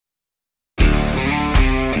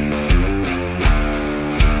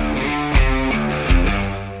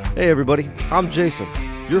Hey everybody, I'm Jason,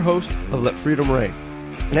 your host of Let Freedom Reign,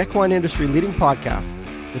 an equine industry leading podcast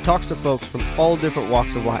that talks to folks from all different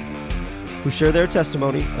walks of life who share their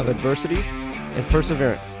testimony of adversities and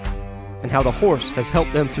perseverance and how the horse has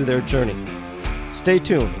helped them through their journey. Stay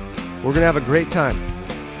tuned. We're going to have a great time.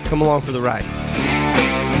 Come along for the ride.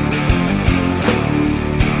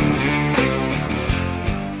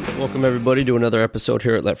 Welcome everybody to another episode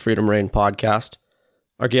here at Let Freedom Reign podcast.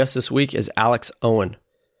 Our guest this week is Alex Owen.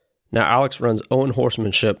 Now, Alex runs Owen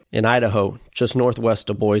Horsemanship in Idaho, just northwest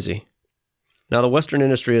of Boise. Now, the Western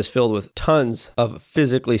industry is filled with tons of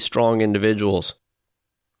physically strong individuals.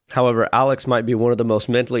 However, Alex might be one of the most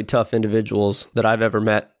mentally tough individuals that I've ever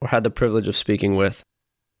met or had the privilege of speaking with.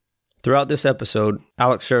 Throughout this episode,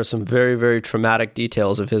 Alex shares some very, very traumatic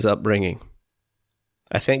details of his upbringing.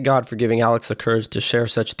 I thank God for giving Alex the courage to share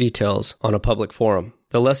such details on a public forum.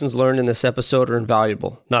 The lessons learned in this episode are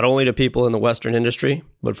invaluable, not only to people in the Western industry,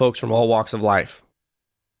 but folks from all walks of life.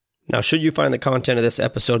 Now, should you find the content of this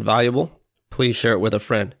episode valuable, please share it with a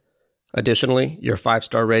friend. Additionally, your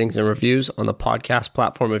 5-star ratings and reviews on the podcast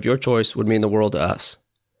platform of your choice would mean the world to us.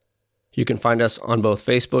 You can find us on both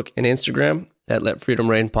Facebook and Instagram at Let Freedom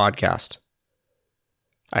Reign Podcast.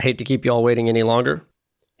 I hate to keep you all waiting any longer.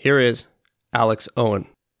 Here is Alex Owen.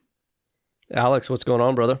 Alex, what's going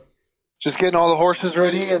on, brother? Just getting all the horses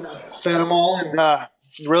ready and fed them all, and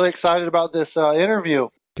really excited about this interview.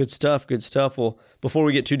 Good stuff, good stuff. Well, before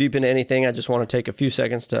we get too deep into anything, I just want to take a few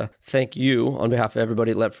seconds to thank you on behalf of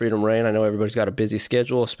everybody at Let Freedom Reign. I know everybody's got a busy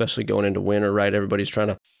schedule, especially going into winter, right? Everybody's trying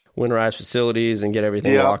to winterize facilities and get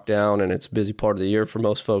everything locked down, and it's a busy part of the year for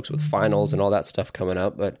most folks with finals and all that stuff coming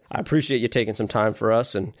up. But I appreciate you taking some time for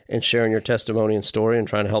us and sharing your testimony and story and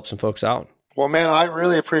trying to help some folks out. Well, man, I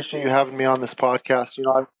really appreciate you having me on this podcast. You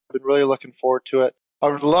know, I've been really looking forward to it. I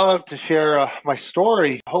would love to share my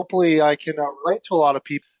story. Hopefully, I can relate to a lot of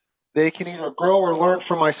people. They can either grow or learn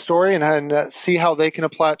from my story and see how they can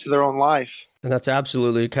apply it to their own life. And that's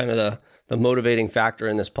absolutely kind of the motivating factor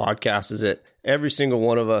in this podcast is that every single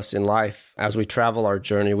one of us in life, as we travel our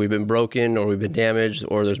journey, we've been broken or we've been damaged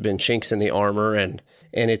or there's been chinks in the armor, and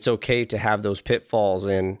it's okay to have those pitfalls.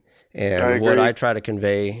 And what I try to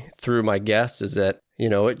convey through my guests is that, you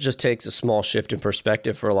know, it just takes a small shift in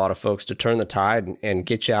perspective for a lot of folks to turn the tide and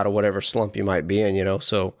get you out of whatever slump you might be in, you know.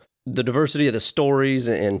 So the diversity of the stories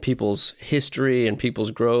and people's history and people's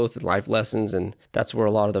growth and life lessons, and that's where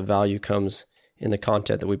a lot of the value comes in the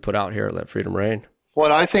content that we put out here at Let Freedom Reign.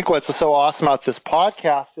 Well, I think what's so awesome about this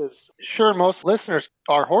podcast is, sure, most listeners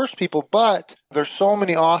are horse people, but there's so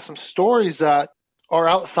many awesome stories that are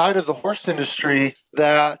outside of the horse industry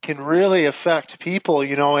that can really affect people,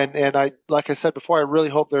 you know, and I, like I said before, I really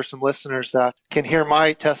hope there's some listeners that can hear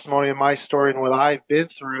my testimony and my story and what I've been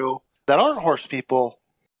through that aren't horse people,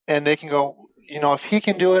 and they can go, you know, if he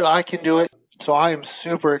can do it, I can do it. So I am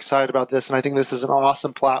super excited about this, and I think this is an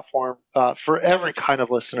awesome platform for every kind of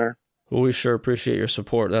listener. Well, we sure appreciate your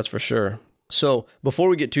support, that's for sure. So before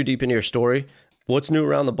we get too deep into your story, what's new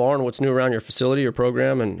around the barn? What's new around your facility, your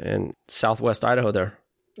program, and Southwest Idaho there?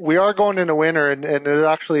 We are going into winter, and it's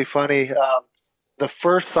actually funny. The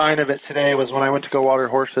first sign of it today was when I went to go water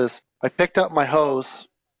horses. I picked up my hose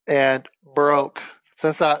and broke.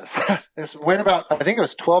 Since that, this went about, I think it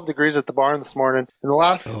was 12 degrees at the barn this morning. In the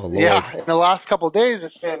last, in the last couple of days,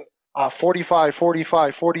 it's been 45,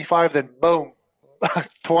 45, 45, then boom,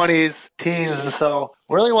 20s, teens, and so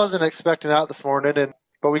really wasn't expecting that this morning.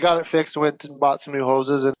 But we got it fixed, went and bought some new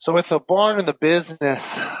hoses. And so with the barn and the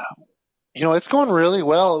business, you know, it's going really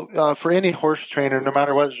well for any horse trainer, no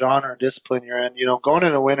matter what genre or discipline you're in. You know, going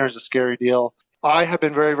into winter is a scary deal. I have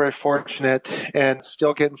been very, very fortunate and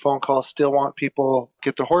still getting phone calls, still want people to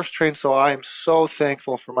get their horse trained. So I am so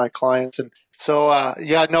thankful for my clients. And so,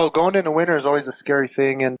 going into winter is always a scary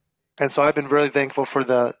thing. And so I've been really thankful for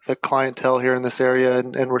the clientele here in this area.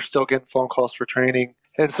 And we're still getting phone calls for training.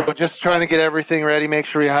 And so just trying to get everything ready, make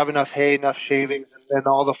sure you have enough hay, enough shavings, and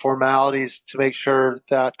all the formalities to make sure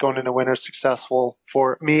that going into winter is successful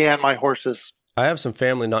for me and my horses. I have some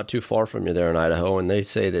family not too far from you there in Idaho, and they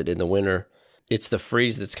say that in the winter, it's the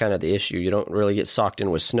freeze that's kind of the issue. You don't really get socked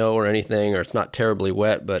in with snow or anything, or it's not terribly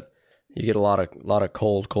wet, but you get a lot of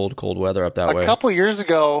cold weather up that way. A couple of years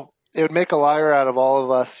ago, it would make a liar out of all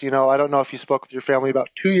of us. You know, I don't know if you spoke with your family about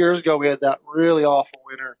 2 years ago. We had that really awful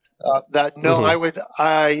winter. You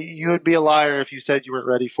would be a liar if you said you weren't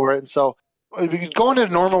ready for it. And so going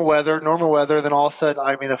into normal weather, then all of a sudden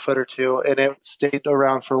I'm in a foot or two, and it stayed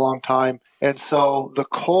around for a long time. And so the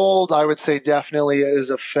cold, I would say, definitely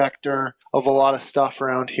is a factor of a lot of stuff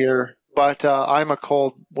around here. But I'm a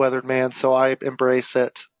cold weathered man, so I embrace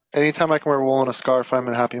it. Anytime I can wear wool and a scarf, I'm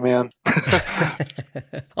a happy man.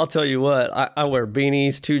 I'll tell you what, I wear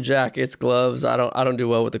beanies, 2 jackets, gloves. I don't do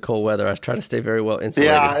well with the cold weather. I try to stay very well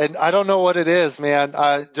insulated. Yeah, and I don't know what it is, man.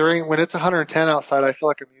 When it's 110 outside, I feel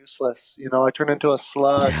like I'm useless. I turn into a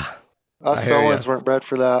slug. Yeah, Us Owens weren't bred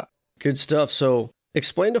for that. Good stuff. So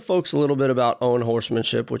explain to folks a little bit about Owen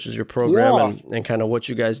Horsemanship, which is your program, and kind of what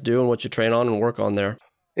you guys do and what you train on and work on there.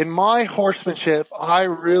 In my horsemanship, I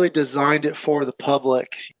really designed it for the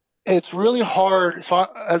public. It's really hard. So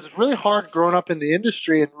it's really hard growing up in the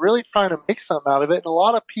industry and really trying to make something out of it. And a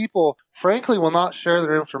lot of people, frankly, will not share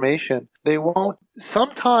their information. They won't.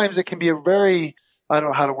 Sometimes it can be I don't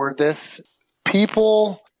know how to word this.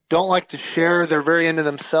 People don't like to share. They're very into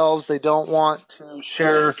themselves. They don't want to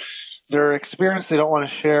share their experience. They don't want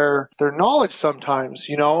to share their knowledge sometimes,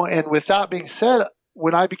 And with that being said,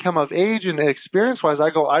 when I become of age and experience-wise,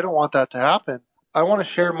 I don't want that to happen. I want to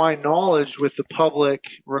share my knowledge with the public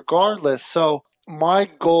regardless. So my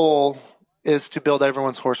goal is to build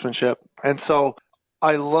everyone's horsemanship. And so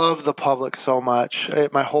I love the public so much.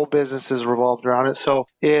 My whole business is revolved around it. So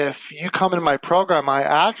if you come into my program, I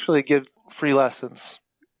actually give free lessons.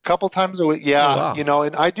 A couple times a week, yeah, Oh, wow.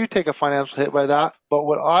 and I do take a financial hit by that. But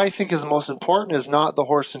what I think is most important is not the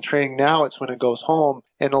horse in training now, it's when it goes home.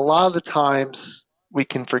 And a lot of the times we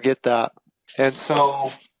can forget that. And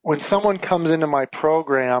so when someone comes into my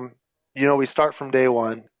program, we start from day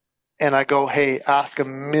one. And I go, hey, ask a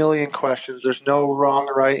million questions. There's no wrong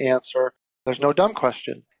or right answer. There's no dumb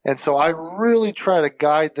question. And so I really try to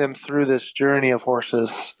guide them through this journey of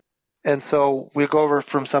horses. And so we go over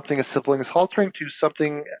from something as simple as haltering to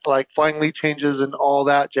something like flying lead changes and all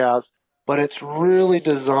that jazz. But it's really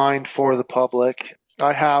designed for the public.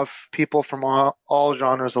 I have people from all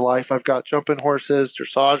genres of life. I've got jumping horses,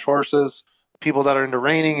 dressage horses, people that are into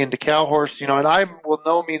reining, into cow horse, and I will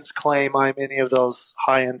no means claim I'm any of those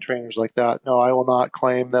high-end trainers like that. No, I will not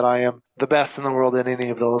claim that I am the best in the world in any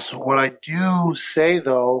of those. What I do say,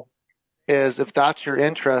 though, is if that's your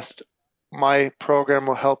interest, my program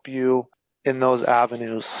will help you in those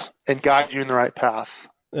avenues and guide you in the right path.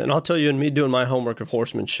 And I'll tell you, in me doing my homework of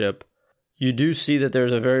horsemanship, you do see that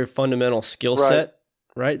there's a very fundamental skill set,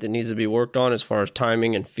 right, that needs to be worked on as far as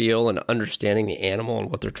timing and feel and understanding the animal and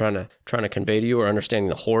what they're trying to convey to you, or understanding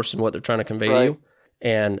the horse and what they're trying to convey to you.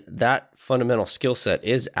 And that fundamental skill set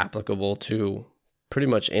is applicable to pretty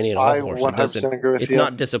much any and all horses. 100% agree with you. It's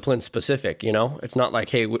not discipline specific, It's not like,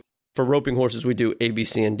 hey, for roping horses we do A, B,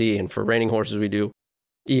 C, and D, and for reining horses we do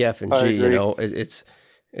E, F, and G.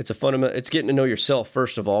 It's a fundamental. It's getting to know yourself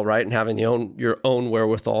first of all, right, and having your own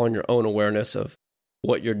wherewithal and your own awareness of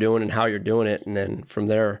what you're doing and how you're doing it, and then from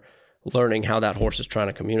there, learning how that horse is trying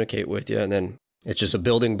to communicate with you, and then it's just a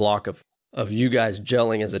building block of you guys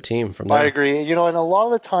gelling as a team from there. I agree. And a lot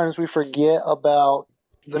of the times we forget about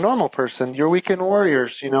the normal person, your weekend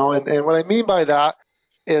warriors, and what I mean by that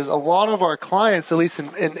is a lot of our clients, at least in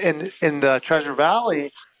the Treasure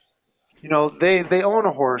Valley, they own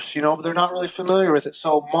a horse, but they're not really familiar with it.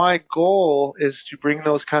 So my goal is to bring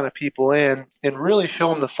those kind of people in and really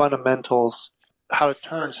show them the fundamentals, how to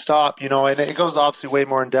turn, stop, and it goes obviously way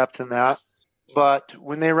more in depth than that. But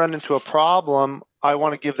when they run into a problem, I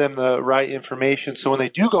want to give them the right information. So when they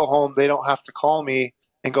do go home, they don't have to call me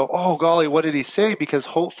and go, oh, golly, what did he say? Because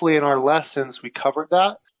hopefully in our lessons, we covered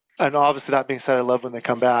that. And obviously, that being said, I love when they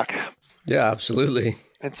come back. Yeah, absolutely.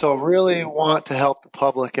 And so really want to help the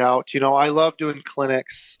public out. I love doing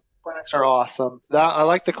clinics. Clinics are awesome. I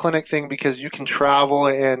like the clinic thing because you can travel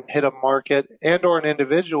and hit a market and or an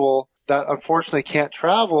individual that unfortunately can't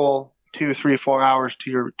travel 2, 3, 4 hours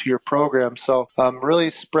to your program. So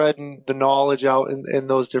really spreading the knowledge out in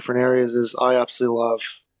those different areas is I absolutely love.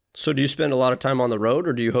 So do you spend a lot of time on the road,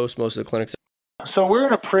 or do you host most of the clinics? So we're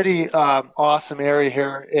in a pretty awesome area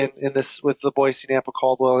here in this with the Boise, Nampa,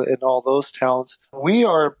 Caldwell, and all those towns. We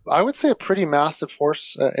are, I would say, a pretty massive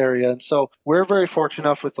horse area. And so we're very fortunate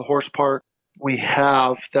enough with the horse park we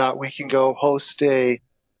have that we can go host a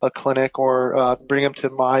clinic or bring them to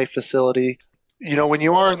my facility. When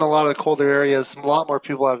you are in a lot of the colder areas, a lot more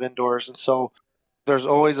people have indoors. And so there's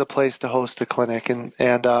always a place to host a clinic. And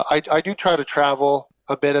I do try to travel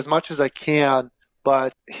a bit as much as I can.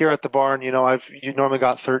 But here at the barn, you normally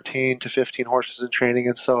got 13 to 15 horses in training.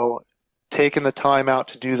 And so taking the time out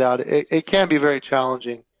to do that, it can be very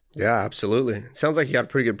challenging. Yeah, absolutely. Sounds like you got a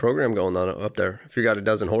pretty good program going on up there if you got a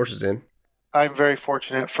dozen horses in. I'm very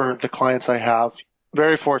fortunate for the clients I have.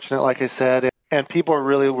 Very fortunate, like I said. And people are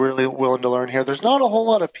really, really willing to learn here. There's not a whole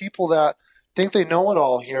lot of people that think they know it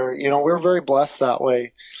all here. We're very blessed that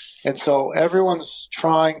way. And so everyone's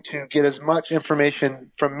trying to get as much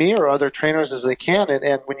information from me or other trainers as they can.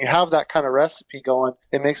 And when you have that kind of recipe going,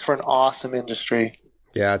 it makes for an awesome industry.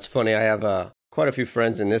 Yeah, it's funny. I have quite a few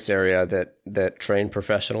friends in this area that train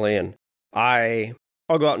professionally, and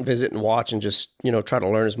I'll go out and visit and watch and just, try to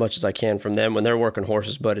learn as much as I can from them when they're working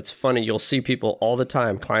horses. But it's funny, you'll see people all the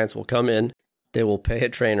time. Clients will come in, they will pay a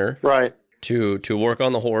trainer Right. to work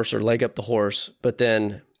on the horse or leg up the horse, but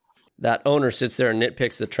then that owner sits there and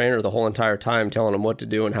nitpicks the trainer the whole entire time, telling them what to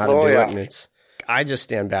do and how to do it. And I just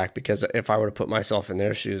stand back, because if I were to put myself in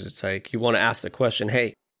their shoes, it's like, you want to ask the question,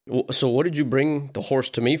 hey, so what did you bring the horse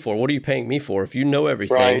to me for? What are you paying me for? If you know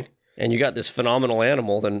everything, right, and you got this phenomenal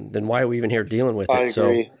animal, then why are we even here dealing with it? I agree.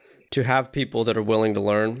 So to have people that are willing to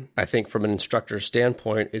learn, I think from an instructor's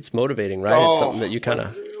standpoint, it's motivating, right? It's something that you kind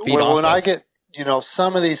of feed off when of. I get,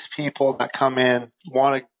 some of these people that come in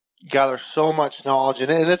want to gather so much knowledge,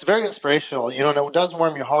 and it's very inspirational, and it does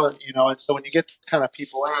warm your heart, and so when you get kind of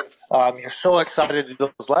people in, you're so excited to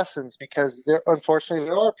do those lessons, because unfortunately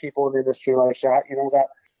there are people in the industry like that, that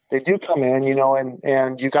they do come in,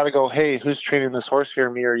 and you got to go, hey, who's training this horse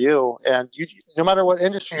here, me or you? And no matter what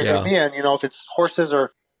industry you're going to be in, if it's horses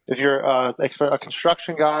or if you're a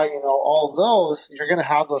construction guy, all of those, you're going to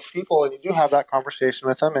have those people, and you do have that conversation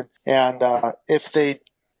with them. And if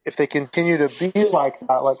they continue to be like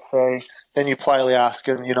that, let's say, then you politely ask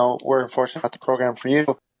them, we're unfortunately not the program for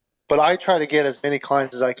you. But I try to get as many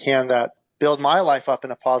clients as I can that build my life up in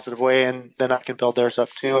a positive way, and then I can build theirs up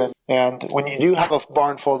too. And when you do have a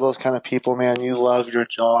barn full of those kind of people, man, you love your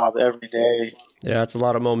job every day. Yeah, it's a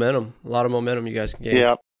lot of momentum. A lot of momentum you guys can gain.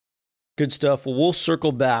 Yeah. Good stuff. Well, we'll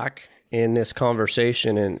circle back in this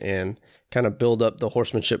conversation and kind of build up the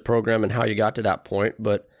horsemanship program and how you got to that point.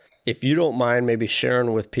 But if you don't mind maybe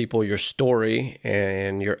sharing with people your story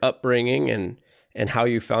and your upbringing and how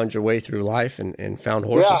you found your way through life and found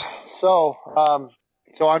horses. Yeah.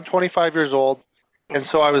 So I'm 25 years old, and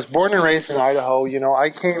so I was born and raised in Idaho. I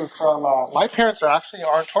came from, my parents actually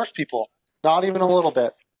aren't horse people, not even a little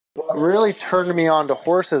bit. What really turned me on to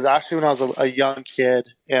horses actually when I was a young kid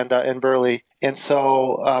and in Burley. And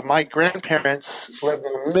so my grandparents lived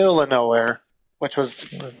in the middle of nowhere, which was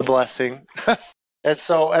a blessing. And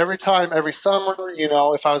so every summer,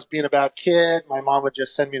 if I was being a bad kid, my mom would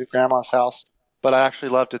just send me to grandma's house. But I actually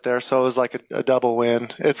loved it there, so it was like a double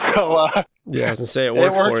win. And so yeah, I was gonna say it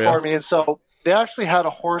worked for me. And so they actually had a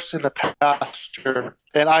horse in the pasture,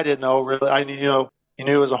 and I didn't know really. I knew, you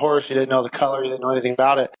knew it was a horse, you didn't know the color, you didn't know anything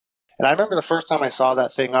about it. And I remember the first time I saw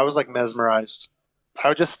that thing, I was like mesmerized. I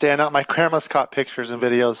would just stand up. My grandma's caught pictures and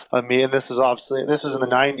videos of me, and this was in the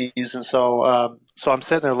 90s, and so I'm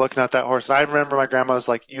sitting there looking at that horse, and I remember my grandma was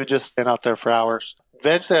like, "You just stand out there for hours."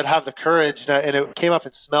 Eventually, I'd have the courage, and it came up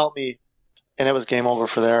and smelt me. And it was game over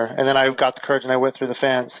for there. And then I got the courage and I went through the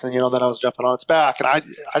fence. And, then I was jumping on its back. And I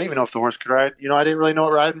didn't even know if the horse could ride. I didn't really know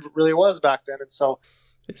what riding really was back then. And so.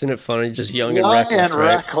 Isn't it funny? Just young and reckless,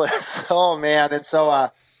 right? Reckless. Oh, man. And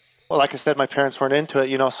so, like I said, my parents weren't into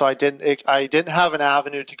it, so I didn't have an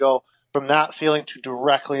avenue to go from that feeling to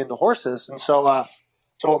directly into horses. And so,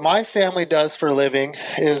 so what my family does for a living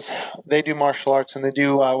is they do martial arts, and they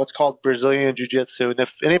do what's called Brazilian Jiu-Jitsu. And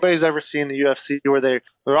if anybody's ever seen the UFC where they're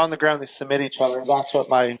on the ground, they submit each other, that's what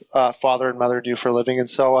my father and mother do for a living. And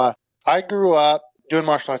so I grew up doing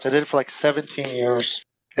martial arts. I did it for like 17 years.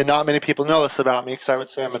 And not many people know this about me because I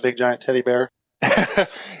would say I'm a big giant teddy bear.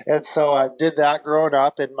 And so I did that growing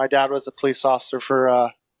up. And my dad was a police officer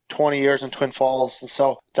for 20 years in Twin Falls. And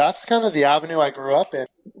so that's kind of the avenue I grew up in.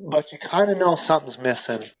 But you kind of know something's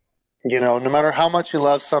missing. No matter how much you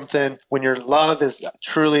love something, when your love is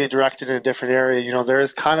truly directed in a different area, there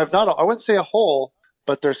is kind of I wouldn't say a hole,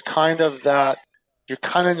 but there's kind of that, you're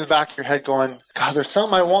kind of in the back of your head going, God, there's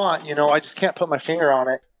something I want, I just can't put my finger on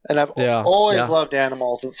it. And I've always loved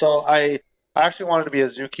animals. And so I actually wanted to be a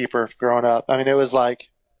zookeeper growing up. I mean, it was like,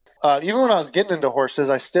 even when I was getting into horses,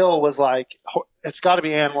 I still was like, it's got to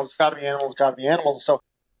be animals, it's got to be animals, it's got to be animals. So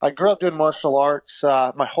I grew up doing martial arts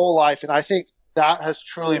my whole life, and I think that has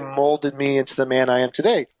truly molded me into the man I am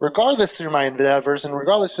today. Regardless through my endeavors and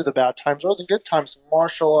regardless through the bad times or the good times,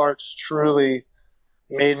 martial arts truly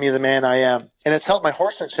made me the man I am. And it's helped my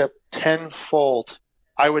horsemanship tenfold.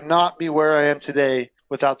 I would not be where I am today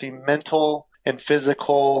without the mental and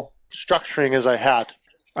physical structuring as I had.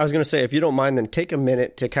 I was going to say, if you don't mind, then take a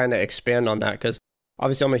minute to kind of expand on that, because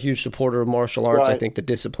obviously I'm a huge supporter of martial arts. Right. I think the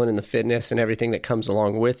discipline and the fitness and everything that comes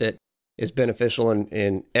along with it is beneficial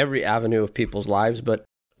in every avenue of people's lives. But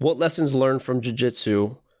what lessons learned from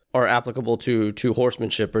jiu-jitsu are applicable to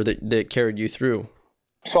horsemanship or that carried you through?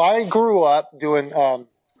 So I grew up doing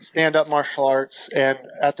stand-up martial arts, and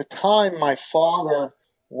at the time my father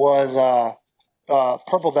was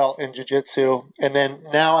purple belt in jiu-jitsu, and then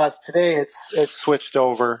now as today it's switched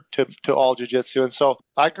over to all jiu-jitsu. And so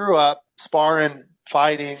I grew up sparring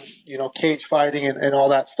fighting, cage fighting and all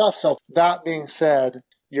that stuff. So that being said,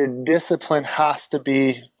 your discipline has to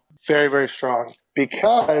be very, very strong,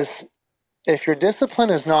 because if your discipline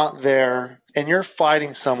is not there and you're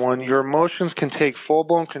fighting someone, your emotions can take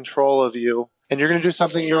full-blown control of you, and you're going to do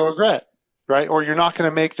something you'll regret, right? Or you're not going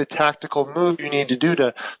to make the tactical move you need to do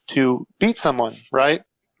to beat someone, right?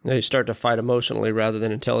 Yeah, you start to fight emotionally rather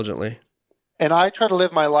than intelligently. And I try to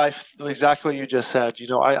live my life exactly what you just said.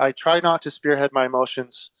 I try not to spearhead my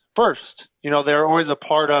emotions first. They're always a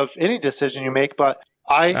part of any decision you make, but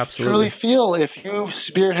I Absolutely. truly feel if you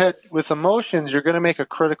spearhead with emotions, you're going to make a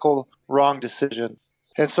critical wrong decision.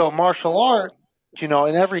 And so martial art,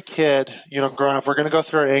 and every kid, growing up, we're going to go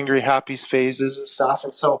through our angry, happy phases and stuff.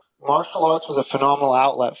 And so martial arts was a phenomenal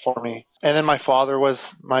outlet for me. And then my father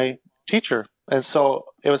was my teacher. And so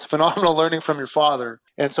it was phenomenal learning from your father.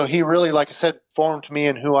 And so he really, like I said, formed me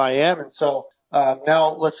in who I am. And so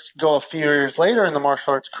now let's go a few years later in the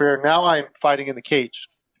martial arts career. Now I'm fighting in the cage,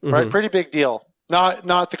 right? Pretty big deal.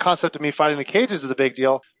 Not the concept of me fighting the cages is the big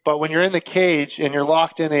deal, but when you're in the cage and you're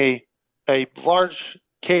locked in a large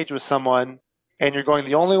cage with someone and you're going,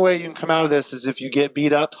 the only way you can come out of this is if you get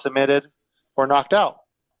beat up, submitted, or knocked out,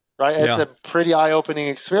 right? Yeah. It's a pretty eye-opening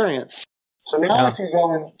experience. So now if you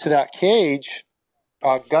go into that cage,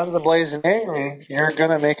 guns a-blazing angry, you're going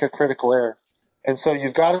to make a critical error. And so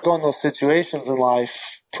you've got to go in those situations in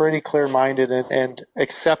life pretty clear-minded and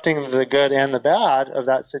accepting the good and the bad of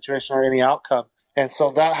that situation or any outcome. And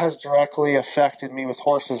so that has directly affected me with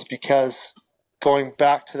horses, because going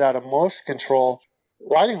back to that emotion control,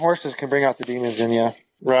 riding horses can bring out the demons in you,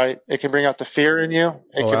 right? It can bring out the fear in you.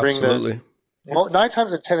 It can absolutely. bring 9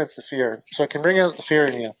 times out of 10 it's the fear. So it can bring out the fear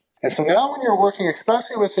in you. And so now when you're working,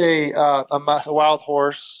 especially with a wild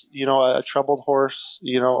horse, a troubled horse,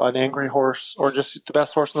 an angry horse, or just the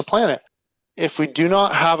best horse on the planet, if we do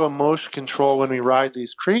not have emotion control when we ride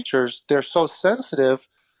these creatures, they're so sensitive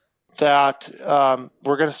that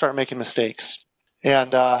we're going to start making mistakes.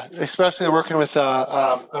 And especially working with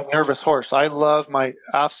a nervous horse. My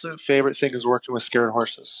absolute favorite thing is working with scared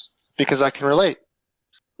horses, because I can relate.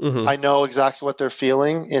 Mm-hmm. I know exactly what they're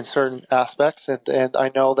feeling in certain aspects, and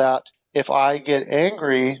I know that if I get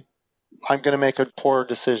angry, I'm going to make a poor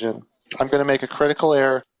decision. I'm going to make a critical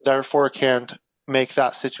error, therefore can make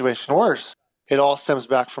that situation worse. It all stems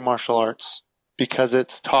back from martial arts, because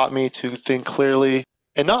it's taught me to think clearly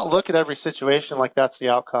and not look at every situation like that's the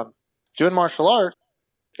outcome. Doing martial art,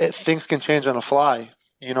 things can change on the fly.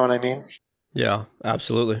 You know what I mean? Yeah,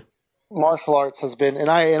 absolutely. Martial arts has been, and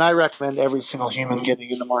I recommend every single human getting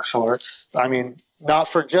into martial arts. I mean, not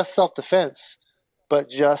for just self-defense, but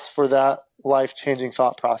just for that life-changing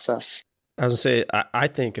thought process. I was going to say, I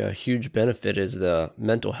think a huge benefit is the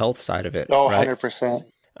mental health side of it. Oh, right? 100%.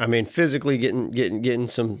 I mean, physically getting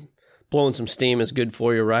some, blowing some steam is good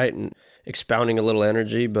for you, right? And expounding a little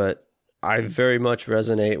energy, but I very much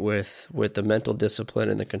resonate with the mental discipline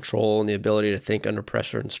and the control and the ability to think under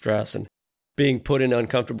pressure and stress, and being put in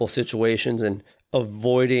uncomfortable situations and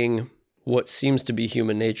avoiding what seems to be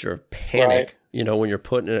human nature of panic, right. When you're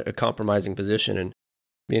put in a compromising position, and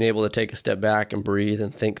being able to take a step back and breathe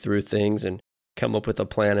and think through things and come up with a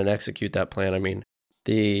plan and execute that plan. I mean,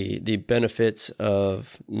 the benefits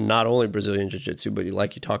of not only Brazilian Jiu-Jitsu, but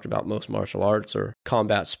like you talked about, most martial arts or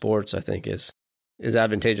combat sports, I think is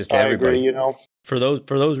advantageous to everybody. Agree, For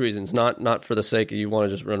those reasons, not for the sake of you want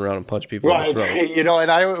to just run around and punch people in the throat.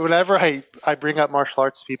 And whenever I bring up martial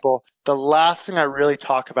arts to people, the last thing I really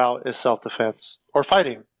talk about is self-defense or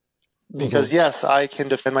fighting. Because yes, I can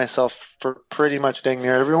defend myself for pretty much dang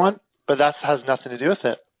near everyone, but that has nothing to do with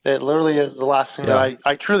it. It literally is the last thing that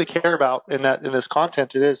I truly care about in this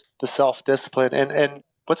content. It is the self-discipline. And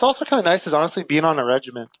what's also kind of nice is honestly being on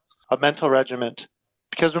a mental regiment.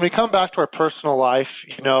 Because when we come back to our personal life,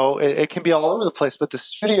 it can be all over the place, but the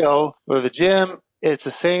studio or the gym, it's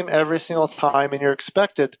the same every single time, and you're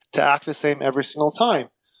expected to act the same every single time.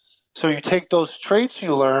 So you take those traits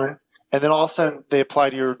you learn, and then all of a sudden they apply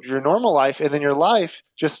to your normal life, and then your life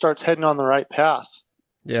just starts heading on the right path.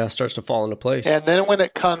 Yeah, it starts to fall into place. And then when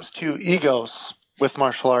it comes to egos with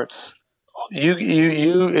martial arts, you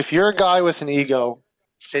if you're a guy with an ego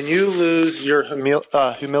and you lose your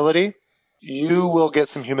humility, you will get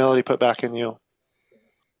some humility put back in you.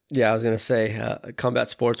 Yeah, I was going to say, combat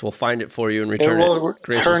sports will find it for you and return it. It will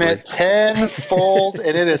return it tenfold,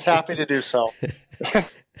 and it is happy to do so.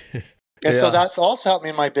 So that's also helped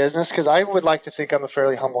me in my business, because I would like to think I'm a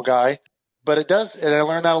fairly humble guy, but it does, and I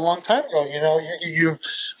learned that a long time ago.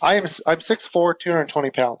 I'm 6'4", 220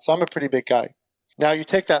 pounds, so I'm a pretty big guy. Now you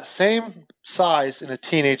take that same size in a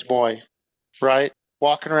teenage boy, right?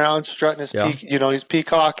 walking around, strutting his Yeah. he's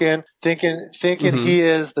peacocking, thinking Mm-hmm. he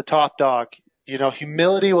is the top dog.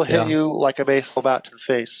 Humility will hit Yeah. you like a baseball bat to the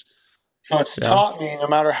face. So it's Yeah. taught me, no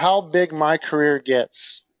matter how big my career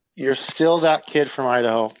gets, you're still that kid from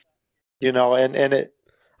Idaho. And it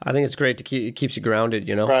I think it's great to it keeps you grounded,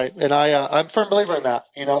 right. And I'm a firm believer in that.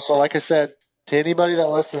 So like I said to anybody that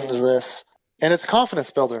listens to this, and it's a confidence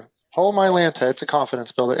builder. Hold my Lanta, it's a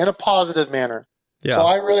confidence builder in a positive manner. Yeah. So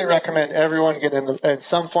I really recommend everyone get in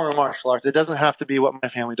some form of martial arts. It doesn't have to be what my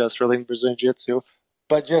family does for Brazilian Jiu-Jitsu,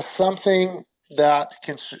 but just something that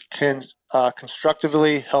can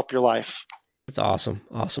constructively help your life. It's awesome.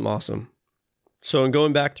 Awesome. Awesome. So in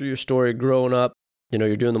going back through your story, growing up,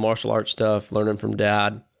 you're doing the martial arts stuff, learning from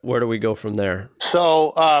dad. Where do we go from there?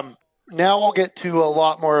 So now we'll get to a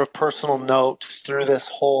lot more of personal notes through this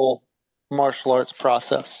whole martial arts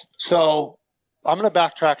process. So I'm going to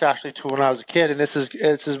backtrack actually to when I was a kid, and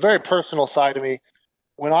it's a very personal side of me.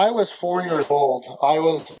 When I was 4 years old, I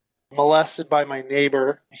was molested by my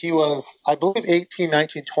neighbor. He was, I believe, 18,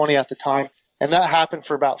 19, 20 at the time, and that happened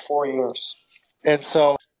for about 4 years. And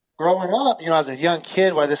so growing up, as a young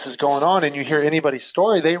kid, while this is going on and you hear anybody's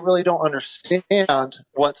story, they really don't understand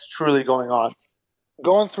what's truly going on.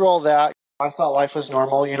 Going through all that, I thought life was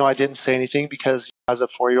normal. I didn't say anything because as a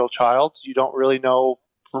 4-year-old child, you don't really know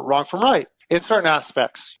wrong from right in certain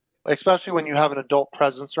aspects, especially when you have an adult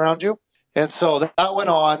presence around you. And so that went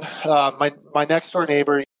on. My next door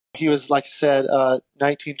neighbor, he was, like I said,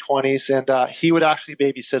 1920s, and he would actually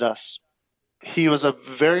babysit us. He was a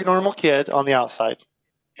very normal kid on the outside.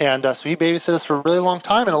 And so he babysat us for a really long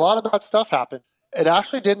time, and a lot of bad stuff happened. It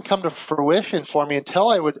actually didn't come to fruition for me until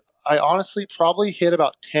I honestly probably hit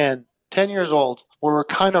about 10 years old, where we're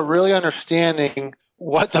kind of really understanding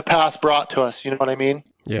what the past brought to us. You know what I mean?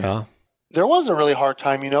 Yeah. There was a really hard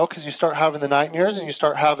time, because you start having the nightmares and you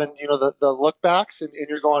start having, the look backs, and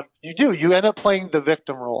you're going, you end up playing the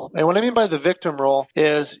victim role. And what I mean by the victim role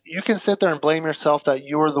is you can sit there and blame yourself that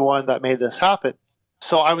you were the one that made this happen.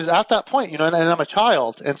 So I was at that point, and I'm a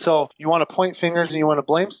child. And so you want to point fingers and you want to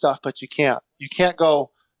blame stuff, but you can't. You can't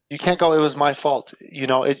go, it was my fault. You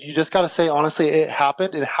just got to say, honestly, it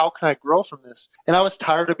happened, and how can I grow from this? And I was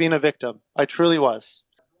tired of being a victim. I truly was.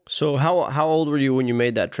 So how old were you when you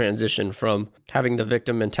made that transition from having the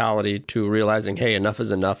victim mentality to realizing, hey, enough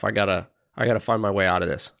is enough. I gotta find my way out of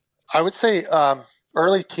this? I would say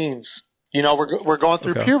early teens. We're going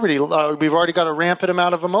through puberty. We've already got a rampant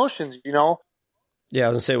amount of emotions. Yeah, I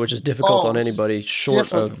was gonna say, which is difficult on anybody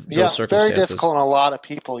short of those circumstances. Very difficult on a lot of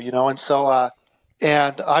people. And so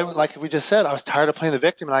and I, like we just said, I was tired of playing the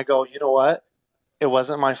victim, and I go, you know what? It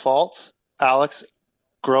wasn't my fault, Alex.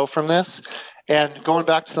 Grow from this. And going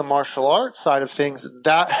back to the martial arts side of things,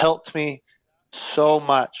 that helped me so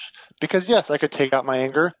much. Because, yes, I could take out my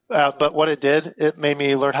anger, but what it did, it made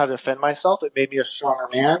me learn how to defend myself. It made me a stronger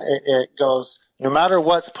man. It goes, no matter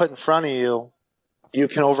what's put in front of you, you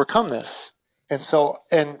can overcome this. And so,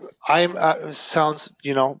 and I'm sounds,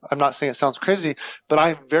 I'm not saying it sounds crazy, but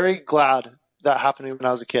I'm very glad that happened to me when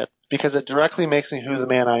I was a kid, because it directly makes me who the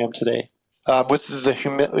man I am today. With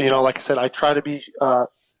the like I said, I try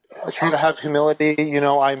to have humility.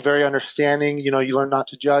 I'm very understanding. You learn not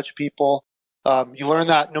to judge people. You learn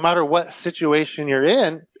that no matter what situation you're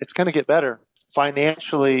in, it's going to get better.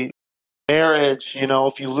 Financially, marriage,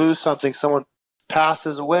 if you lose something, someone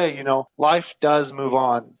passes away, life does move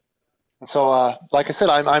on. And so, like I said,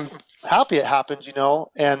 I'm happy it happened,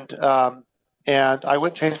 and I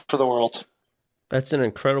wouldn't change it for the world. That's an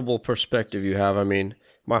incredible perspective you have. I mean,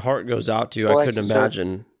 my heart goes out to you. I couldn't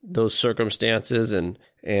imagine those circumstances, and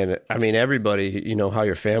I mean, everybody, how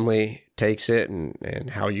your family takes it and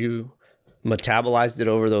how you metabolized it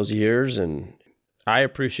over those years. And I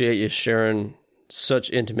appreciate you sharing such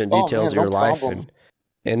intimate details of your life.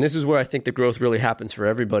 And this is where I think the growth really happens for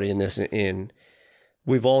everybody in this.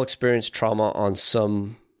 We've all experienced trauma on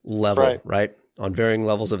some level, right? On varying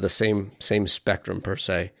levels of the same spectrum per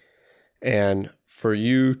se. And for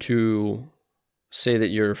you to say that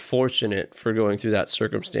you're fortunate for going through that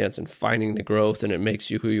circumstance and finding the growth, and it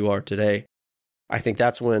makes you who you are today, I think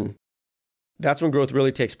that's when growth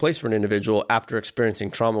really takes place for an individual after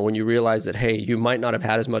experiencing trauma, when you realize that, hey, you might not have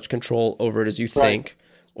had as much control over it as you think,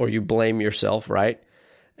 or you blame yourself, right?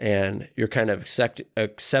 And you're kind of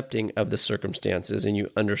accepting of the circumstances, and you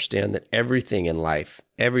understand that everything in life,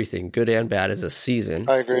 everything, good and bad, is a season.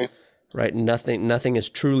 I agree. Right? Nothing is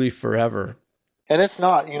truly forever. And it's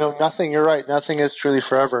not, nothing, you're right, nothing is truly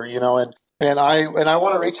forever, and I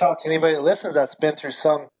want to reach out to anybody that listens that's been through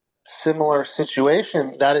some similar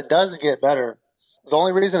situation, that it does get better. The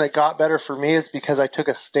only reason it got better for me is because I took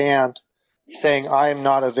a stand saying I am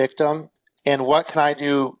not a victim, and what can I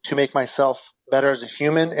do to make myself better as a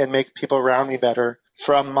human and make people around me better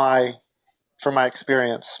from my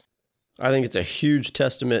experience. I think it's a huge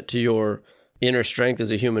testament to your inner strength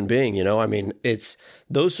as a human being. I mean, it's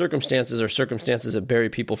those circumstances are circumstances that bury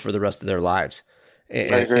people for the rest of their lives,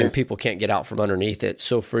 and people can't get out from underneath it.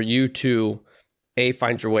 So for you to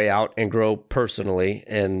find your way out and grow personally,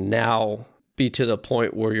 and now be to the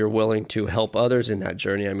point where you're willing to help others in that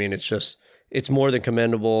journey, I mean, it's more than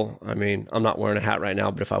commendable. I mean, I'm not wearing a hat right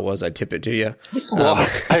now, but if I was, I'd tip it to you. Well,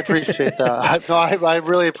 I appreciate that. I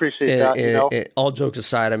really appreciate that. All jokes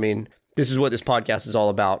aside, I mean, this is what this podcast is all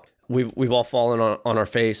about. We've all fallen on our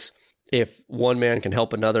face. If one man can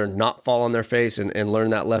help another not fall on their face and learn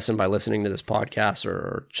that lesson by listening to this podcast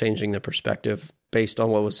or changing the perspective based on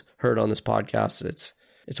what was heard on this podcast,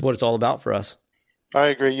 it's what it's all about for us. I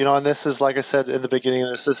agree. And this is, like I said in the beginning of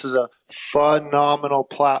this is a phenomenal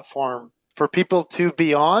platform for people to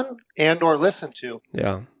be on and or listen to.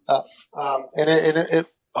 Yeah. And it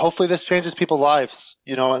hopefully this changes people's lives,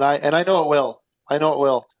 and I know it will. I know it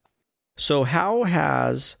will. So how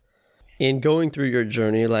has, in going through your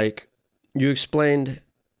journey, like you explained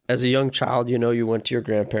as a young child, you went to your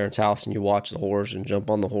grandparents' house and you watched the horse and jump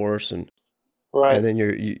on the horse, and right. And then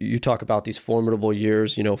you talk about these formidable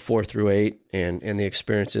years, 4 through 8 and the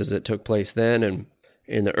experiences that took place then, and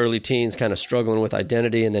in the early teens kind of struggling with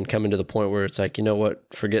identity, and then coming to the point where it's like, you know what,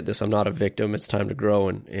 forget this, I'm not a victim, it's time to grow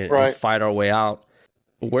and fight our way out.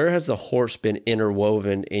 Where has the horse been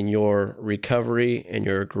interwoven in your recovery and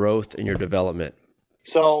your growth and your development?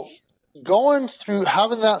 So going through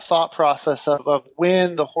having that thought process of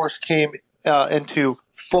when the horse came into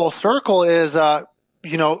full circle is,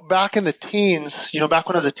 back in the teens, back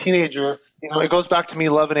when I was a teenager, it goes back to me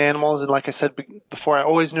loving animals. And like I said before, I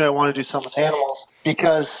always knew I wanted to do something with animals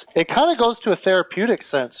because it kind of goes to a therapeutic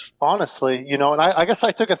sense, honestly, and I guess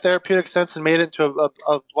I took a therapeutic sense and made it into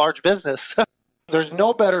a large business. There's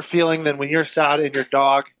no better feeling than when you're sad and your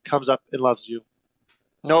dog comes up and loves you.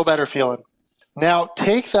 No better feeling. Now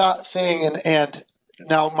take that thing and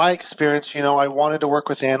now my experience, I wanted to work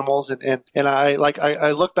with animals and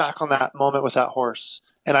I look back on that moment with that horse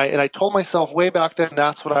and I told myself way back then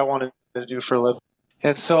that's what I wanted to do for a living.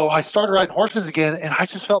 And so I started riding horses again, and I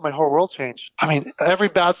just felt my whole world change. I mean, every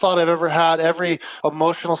bad thought I've ever had, every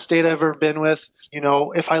emotional state I've ever been with,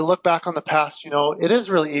 if I look back on the past, it is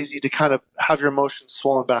really easy to kind of have your emotions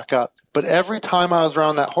swollen back up. But every time I was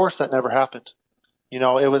around that horse, that never happened.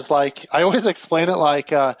 It was like, I always explain it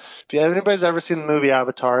like, if anybody's ever seen the movie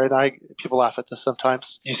Avatar, and people laugh at this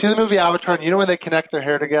sometimes. You see the movie Avatar, and when they connect their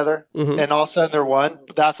hair together, and all of a sudden they're one?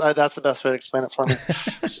 That's the best way to explain it for me.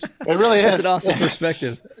 It really is. That's an awesome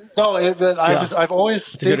perspective. No, I've always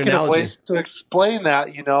thinking of ways to explain that,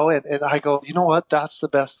 and I go, you know what? That's the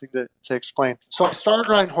best thing to explain. So I started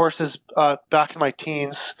riding horses back in my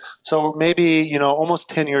teens. So maybe, almost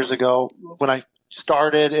 10 years ago when I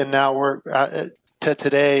started, and now we're to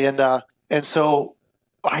today. And so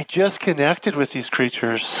I just connected with these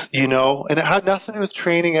creatures, and it had nothing to do with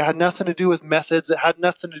training. It had nothing to do with methods. It had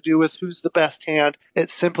nothing to do with who's the best hand.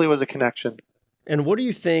 It simply was a connection. And what do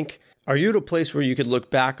you think, are you at a place where you could look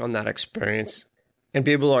back on that experience and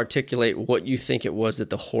be able to articulate what you think it was that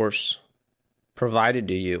the horse provided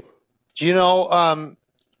to you?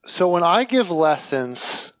 So when I give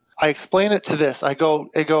lessons, I explain it to this. I go,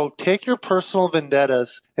 take your personal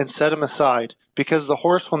vendettas and set them aside, because the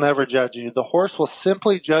horse will never judge you. The horse will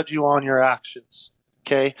simply judge you on your actions.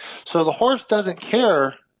 Okay? So the horse doesn't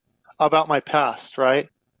care about my past, right?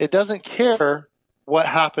 It doesn't care what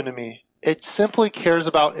happened to me. It simply cares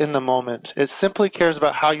about in the moment. It simply cares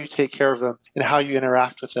about how you take care of them and how you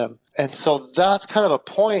interact with them. And so that's kind of a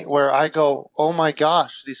point where I go, oh my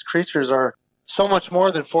gosh, these creatures are so much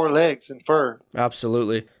more than 4 legs and fur.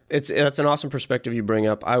 Absolutely. That's an awesome perspective you bring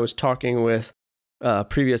up. I was talking with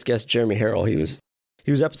previous guest Jeremy Harrell.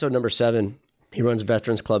 He was episode number 7. He runs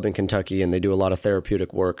Veterans Club in Kentucky, and they do a lot of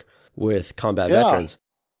therapeutic work with combat veterans.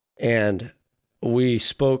 And we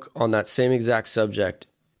spoke on that same exact subject.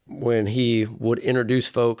 When he would introduce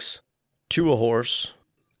folks to a horse,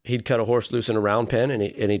 he'd cut a horse loose in a round pen, and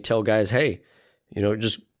he'd tell guys, hey,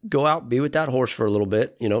 just go out, be with that horse for a little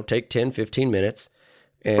bit, take 10, 15 minutes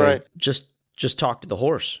and just talk to the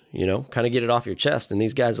horse, kind of get it off your chest. And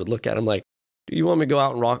these guys would look at him like, do you want me to go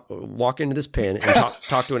out and walk into this pen and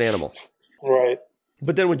talk to an animal? Right.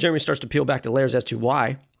 But then when Jeremy starts to peel back the layers as to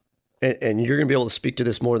why, and you're going to be able to speak to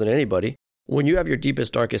this more than anybody, when you have your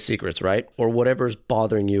deepest, darkest secrets, right, or whatever's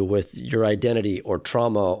bothering you with your identity or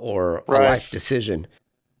trauma or a life decision,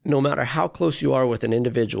 no matter how close you are with an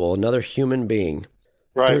individual, another human being,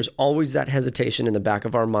 there's always that hesitation in the back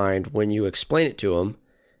of our mind when you explain it to them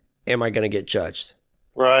am I going to get judged?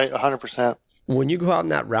 Right, 100%. When you go out in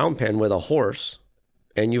that round pen with a horse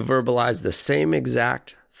and you verbalize the same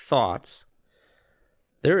exact thoughts,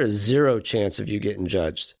 there is zero chance of you getting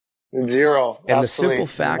judged. Zero. And Absolutely the simple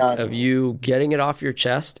fact none. of you getting it off your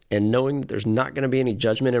chest and knowing that there's not going to be any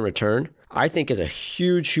judgment in return, I think is a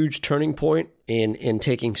huge, huge turning point in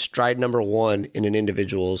taking stride number one in an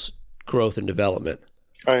individual's growth and development.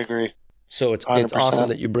 I agree. So it's 100%. awesome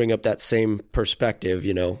that you bring up that same perspective,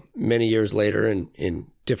 many years later in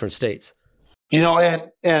different states.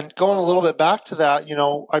 And going a little bit back to that,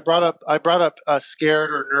 I brought up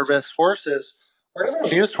scared or nervous horses or even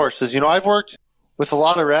abused horses. I've worked with a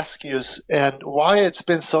lot of rescues, and why it's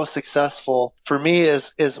been so successful for me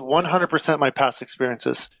is 100% my past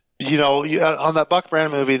experiences. On that Buck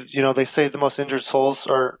Brand movie, they say the most injured souls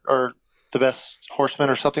are the best horsemen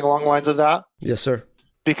or something along the lines of that. Yes, sir.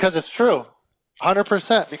 Because it's true,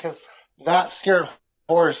 100%. Because that scared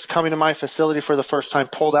horse coming to my facility for the first time,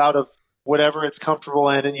 pulled out of whatever it's comfortable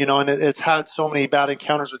in, and it's had so many bad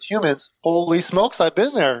encounters with humans. Holy smokes, I've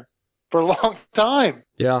been there for a long time.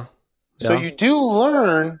 Yeah. So you do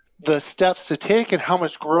learn the steps to take and how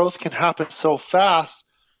much growth can happen so fast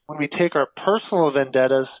when we take our personal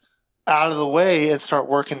vendettas out of the way and start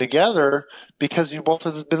working together, because you both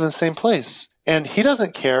have been in the same place. And he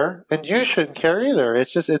doesn't care, and you shouldn't care either.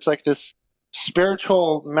 It's like this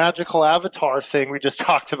spiritual, magical avatar thing we just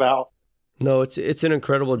talked about. No, it's an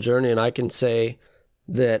incredible journey, and I can say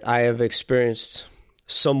that I have experienced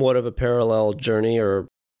somewhat of a parallel journey or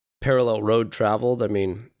parallel road traveled. I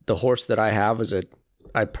mean, the horse that I have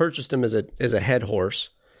I purchased him as a head horse.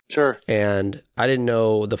 Sure. And I didn't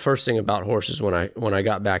know the first thing about horses when I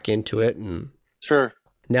got back into it. And sure.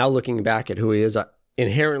 Now looking back at who he is,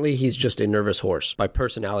 inherently he's just a nervous horse by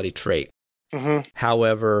personality trait. Mm-hmm.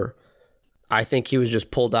 However, I think he was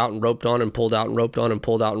just pulled out and roped on and pulled out and roped on and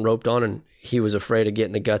pulled out and roped on, and he was afraid of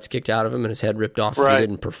getting the guts kicked out of him and his head ripped off if he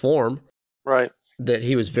didn't perform. Right. That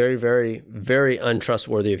he was very, very, very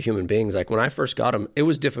untrustworthy of human beings. Like when I first got him, it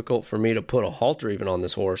was difficult for me to put a halter even on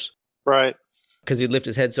this horse. Right. Because he'd lift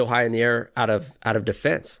his head so high in the air out of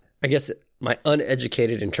defense. I guess my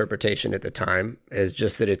uneducated interpretation at the time is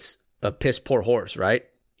just that it's a piss poor horse, right?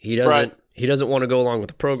 He doesn't want to go along with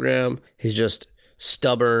the program. He's just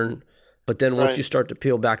stubborn. But then once you start to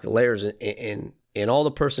peel back the layers and all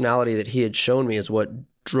the personality that he had shown me is what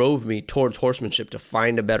drove me towards horsemanship, to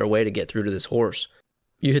find a better way to get through to this horse.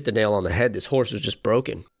 You hit the nail on the head. This horse was just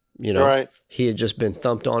broken. He had just been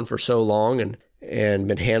thumped on for so long and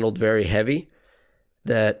been handled very heavy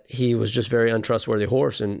that he was just very untrustworthy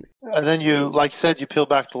horse. And then you, like you said, you peel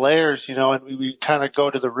back the layers, and we kind of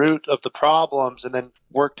go to the root of the problems and then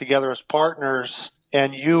work together as partners.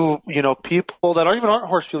 And people that aren't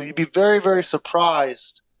horse people, you'd be very, very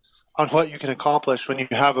surprised on what you can accomplish when you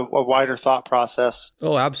have a wider thought process.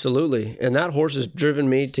 Oh, absolutely. And that horse has driven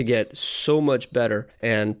me to get so much better.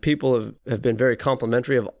 And people have been very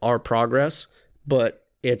complimentary of our progress, but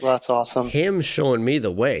that's awesome. Him showing me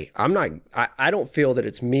the way. I don't feel that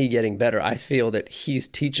it's me getting better. I feel that he's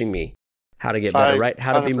teaching me how to get better, right?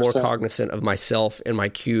 How to be more cognizant of myself and my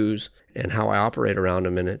cues and how I operate around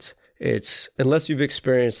him. And it's unless you've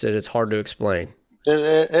experienced it, it's hard to explain.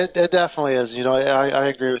 It definitely is. I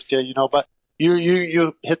agree with you. But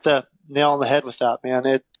you hit the nail on the head with that, man.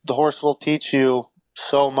 The horse will teach you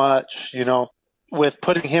so much. With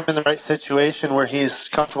putting him in the right situation where he's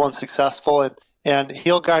comfortable and successful, and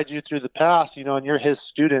he'll guide you through the path. And you're his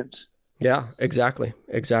student. Yeah, exactly.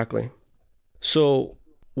 So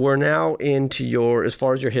we're now into as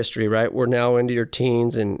far as your history, right? We're now into your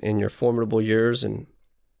teens and your formidable years, and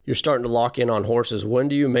you're starting to lock in on horses. When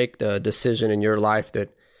do you make the decision in your life that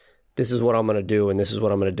this is what I'm going to do and this is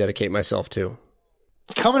what I'm going to dedicate myself to?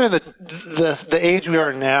 Coming in the age we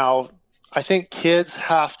are now, I think kids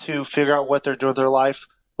have to figure out what they're doing with their life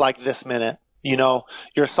like this minute. You're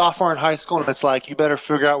a sophomore in high school, and it's like you better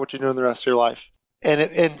figure out what you're doing the rest of your life.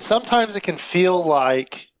 And sometimes it can feel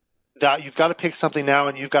like that you've got to pick something now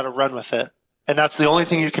and you've got to run with it. And that's the only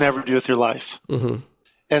thing you can ever do with your life. Mm-hmm.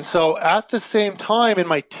 And so at the same time in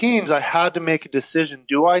my teens, I had to make a decision.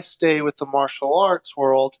 Do I stay with the martial arts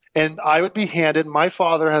world? And I would be handed, my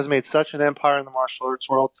father has made such an empire in the martial arts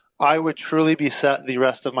world, I would truly be set the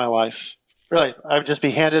rest of my life. Really, I would just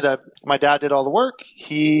be handed my dad did all the work.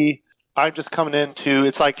 I'm just coming into,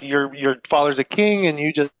 it's like your father's a king and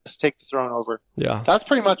you just take the throne over. Yeah. That's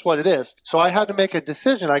pretty much what it is. So I had to make a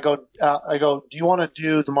decision. I go, do you want to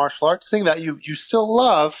do the martial arts thing that you still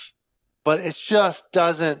love, but it's just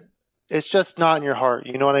not in your heart.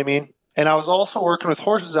 You know what I mean? And I was also working with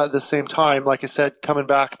horses at the same time. Like I said, coming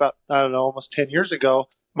back about, almost 10 years ago,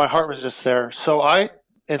 my heart was just there. So I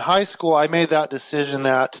in high school, I made that decision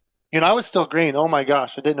that, I was still green. Oh my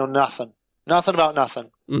gosh, I didn't know nothing about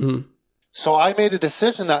nothing. Mm-hmm. So I made a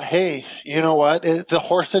decision that, hey, you know what? The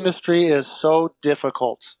horse industry is so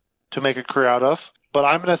difficult to make a career out of, but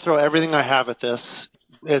I'm going to throw everything I have at this.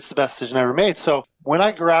 It's the best decision I ever made. So when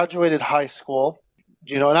I graduated high school,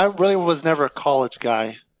 and I really was never a college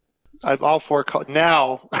guy. I'm all for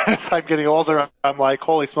now. As I'm getting older, I'm like,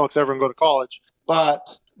 holy smokes, everyone go to college.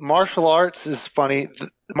 But martial arts is funny.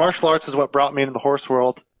 Martial arts is what brought me into the horse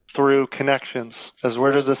world through connections. As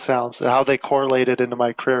weird as this sounds, how they correlated into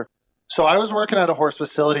my career. So I was working at a horse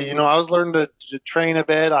facility. I was learning to train a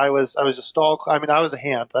bit. I was a stall. I was a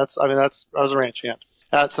hand. I was a ranch hand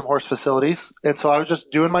at some horse facilities. And so I was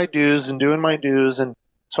just doing my dues. And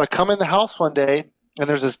so I come in the house one day, and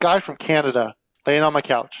there's this guy from Canada laying on my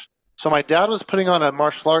couch. So my dad was putting on a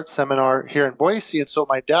martial arts seminar here in Boise. And so what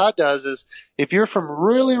my dad does is, if you're from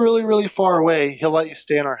really, really, really far away, he'll let you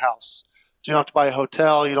stay in our house. So you don't have to buy a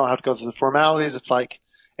hotel. You don't have to go through the formalities. It's like,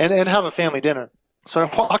 and have a family dinner. So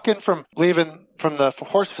I walk in leaving from the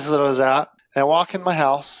horse facility I was at, and I walk in my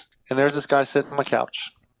house, and there's this guy sitting on my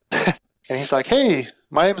couch. And he's like, hey,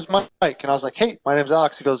 my name's Mike. And I was like, hey, my name's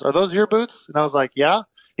Alex. He goes, are those your boots? And I was like, yeah.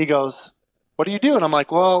 He goes, what do you do? And I'm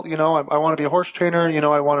like, well, I want to be a horse trainer.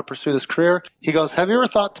 I want to pursue this career. He goes, have you ever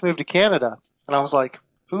thought to move to Canada? And I was like,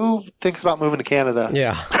 who thinks about moving to Canada?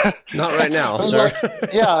 Yeah, not right now, sir.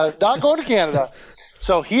 Like, yeah, not going to Canada.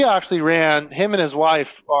 So he actually him and his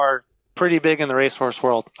wife are pretty big in the racehorse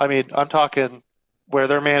world. I'm talking where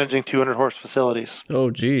they're managing 200 horse facilities.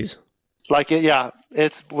 Oh, geez.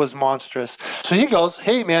 It was monstrous. So he goes,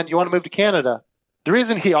 hey, man, you want to move to Canada? The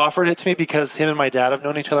reason he offered it to me because him and my dad have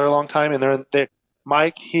known each other a long time. And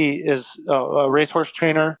Mike, he is a racehorse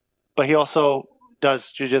trainer, but he also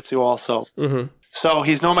does jiu-jitsu also. Mm-hmm. So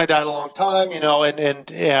he's known my dad a long time,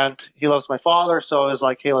 and he loves my father. So it was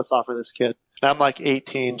like, hey, let's offer this kid. And I'm like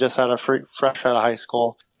 18, just fresh out of high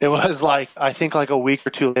school. It was I think a week or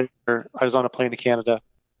two later, I was on a plane to Canada.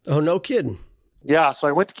 Oh, no kidding. Yeah, so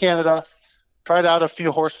I went to Canada, tried out a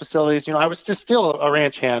few horse facilities. I was just still a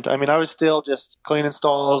ranch hand. I was still just cleaning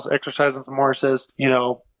stalls, exercising some horses,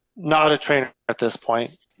 not a trainer at this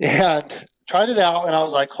point. And tried it out, and I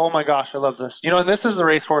was like, oh my gosh, I love this. And this is the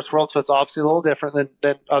racehorse world, so it's obviously a little different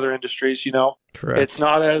than other industries, Correct. It's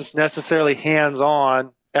not as necessarily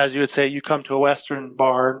hands-on as you would say. You come to a Western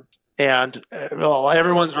barn, and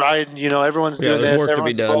everyone's riding, everyone's doing this,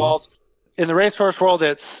 everyone's involved. In the racehorse world,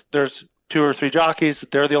 there's 2 or 3 jockeys.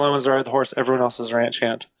 They're the only ones that ride the horse. Everyone else is a ranch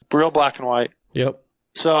hand. Real black and white. Yep.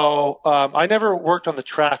 So I never worked on the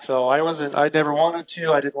track, though. I never wanted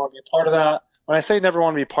to. I didn't want to be a part of that. When I say never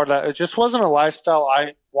want to be a part of that, it just wasn't a lifestyle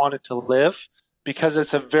I wanted to live, because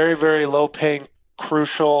it's a very, very low-paying,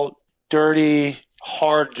 crucial, dirty,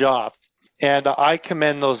 hard job. And I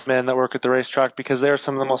commend those men that work at the racetrack, because they're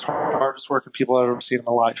some of the most hardest working people I've ever seen in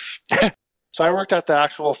my life. So I worked at the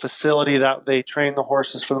actual facility that they train the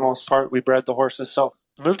horses for the most part. We bred the horses. So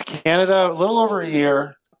I moved to Canada a little over a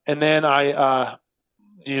year, and then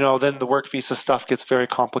then the work visa stuff gets very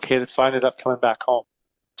complicated. So I ended up coming back home.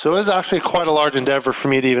 So it was actually quite a large endeavor for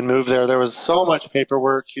me to even move there. There was so much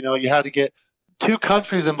paperwork. You had to get 2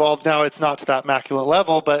 countries involved. Now it's not to that immaculate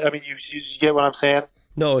level, but you get what I'm saying.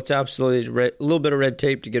 No, it's absolutely a little bit of red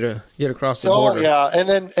tape to get across the border. Oh yeah, and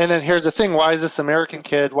then here's the thing: why is this American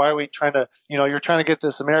kid? Why are we trying to? You're trying to get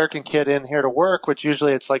this American kid in here to work, which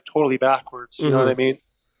usually it's totally backwards. You know what I mean?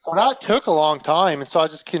 So that took a long time, and so I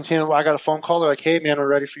just continued. I got a phone call. They're like, "Hey, man, we're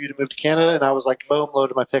ready for you to move to Canada," and I was like, "Boom!"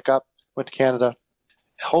 Loaded my pickup, went to Canada.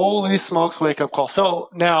 Holy smokes, wake up call! So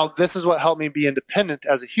now this is what helped me be independent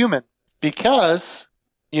as a human, because.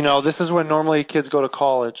 This is when normally kids go to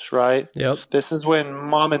college, right? Yep. This is when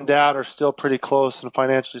mom and dad are still pretty close and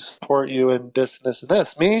financially support you and this and this and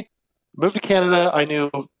this. Me, moved to Canada. I knew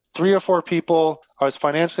 3 or 4 people. I was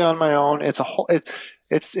financially on my own. It's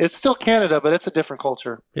still Canada, but it's a different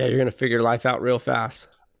culture. Yeah, you're going to figure life out real fast.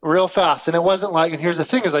 Real fast. And it wasn't and here's the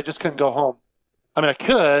thing is I just couldn't go home. I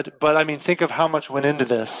could, but think of how much went into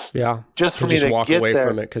this. Yeah. Just for me to walk get away there.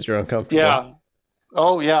 from it because you're uncomfortable. Yeah.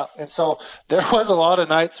 Oh, yeah. And so there was a lot of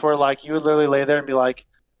nights where, you would literally lay there and be like,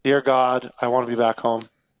 dear God, I want to be back home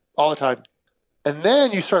all the time. And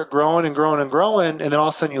then you start growing and growing and growing, and then all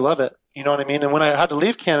of a sudden you love it. You know what I mean? And when I had to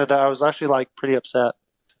leave Canada, I was actually, pretty upset.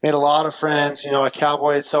 Made a lot of friends, a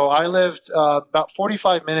cowboy. So I lived about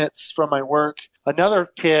 45 minutes from my work. Another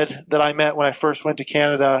kid that I met when I first went to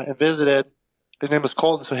Canada and visited, his name was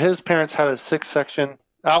Colton. So his parents had a 6-section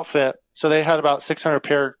outfit. So they had about 600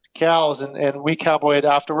 pair cows, and we cowboyed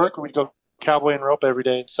after work. We'd go cowboy and rope every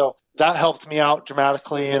day. And so that helped me out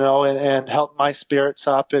dramatically, and helped my spirits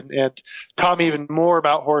up and taught me even more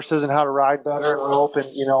about horses and how to ride better and rope and,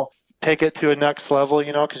 take it to a next level,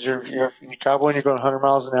 because you're cowboy and you're going 100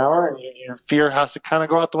 miles an hour and your fear has to kind of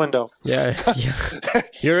go out the window. Yeah.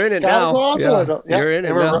 You're in it now. Yeah. You're in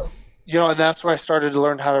it now. And that's where I started to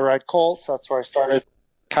learn how to ride colts. That's where I started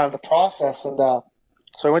kind of the process. And so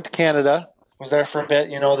I went to Canada, was there for a bit,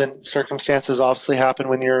 then circumstances obviously happen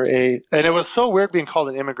when you're and it was so weird being called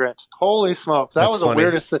an immigrant. Holy smokes. That was funny. The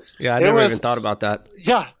weirdest thing. Yeah, I never even thought about that.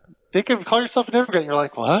 Yeah. They could call yourself an immigrant. You're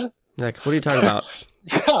like, what? Like, what are you talking about?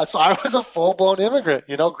 Yeah, so I was a full-blown immigrant,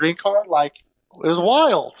 green card, it was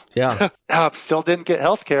wild. Yeah. Still didn't get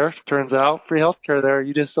health care, turns out. Free health care there,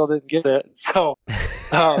 you just still didn't get it. So,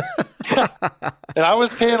 and I was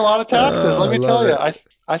paying a lot of taxes, let me tell you.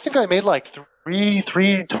 I think I made like three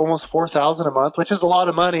to almost $4,000 a month, which is a lot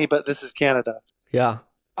of money, but this is Canada. Yeah.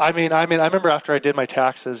 I mean, I remember after I did my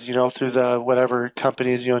taxes, through the whatever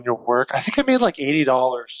companies, in your work, I think I made like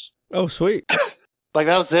 $80. Oh, sweet. Like,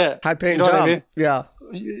 that was it. High paying job. I mean? Yeah.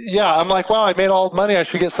 Yeah. I'm like, wow, I made all the money. I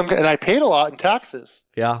should get some. And I paid a lot in taxes.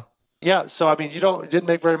 Yeah. Yeah. So, I mean, didn't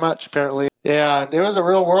make very much, apparently. And it was a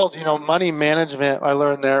real world, money management I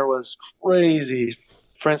learned there was crazy.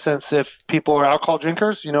 For instance, if people are alcohol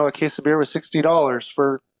drinkers, a case of beer was $60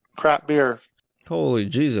 for crap beer. Holy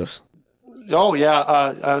Jesus. Oh,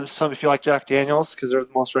 yeah. Some, if you like Jack Daniels, because they're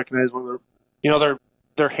the most recognized one.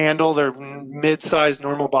 Their handle, their mid-sized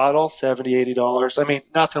normal bottle, $70, $80. I mean,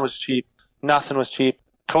 nothing was cheap. Nothing was cheap.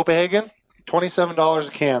 Copenhagen, $27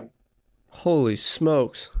 a can. Holy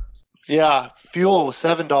smokes. Yeah, fuel was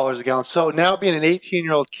 $7 a gallon. So now being an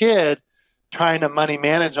 18-year-old kid trying to money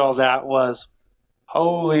manage all that was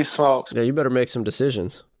holy smokes. Yeah, you better make some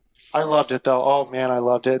decisions. I loved it, though. Oh, man, I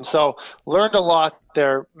loved it. And so learned a lot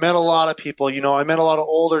there. Met a lot of people. I met a lot of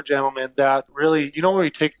older gentlemen that really,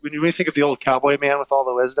 when you think of the old cowboy man with all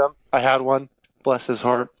the wisdom, I had one, bless his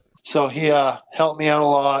heart. So he helped me out a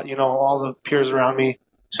lot, all the peers around me.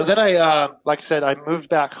 So then like I said, I moved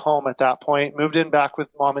back home at that point, moved in back with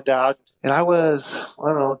mom and dad. And I was,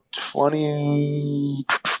 I don't know,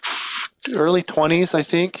 early 20s, I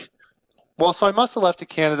think. Well, so I must have left to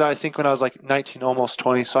Canada, I think, when I was like 19, almost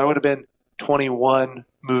 20. So I would have been 21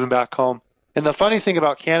 moving back home. And the funny thing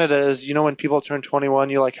about Canada is, when people turn 21,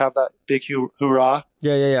 you have that big hoorah.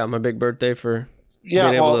 Yeah. My big birthday for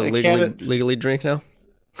being able to legally drink now.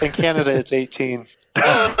 In Canada, it's 18.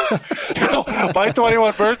 So my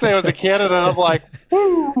 21 birthday was in Canada, and I'm like,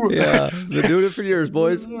 woo! Yeah, been doing it for years,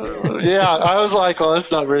 boys. Yeah, I was like, well, that's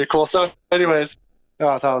not very cool. So anyways,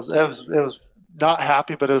 I thought it was not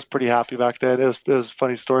happy, but it was pretty happy back then. It was a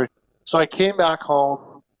funny story. So I came back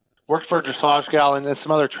home, worked for a dressage gal and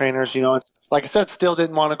some other trainers, Like I said, still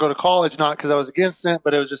didn't want to go to college, not because I was against it,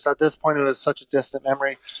 but it was just at this point, it was such a distant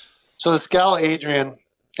memory. So this gal, Adrian,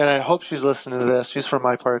 and I hope she's listening to this. She's from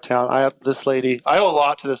my part of town. I have this lady. I owe a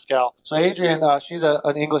lot to this gal. So Adrian, she's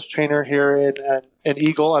an English trainer here in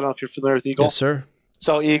Eagle. I don't know if you're familiar with Eagle. Yes, sir.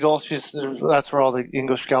 So Eagle, that's where all the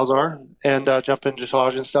English gals are, and jump in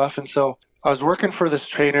dressage and stuff. And so I was working for this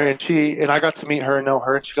trainer, and I got to meet her and know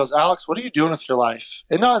her. And she goes, Alex, what are you doing with your life?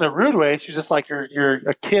 And not in a rude way. She's just like, you're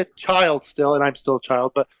a child still, and I'm still a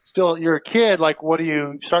child, but still, you're a kid. Like, what do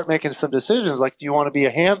you start making some decisions? Like, do you want to be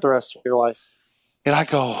a hand the rest of your life? And I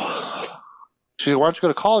go, she said, why don't you go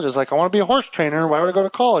to college? I was like, I want to be a horse trainer. Why would I go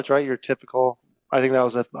to college? Right? Your typical, I think that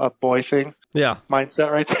was a boy thing. Yeah.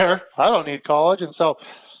 Mindset right there. I don't need college. And so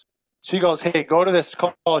she goes, hey, go to this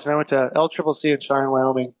college. And I went to LCCC in Cheyenne,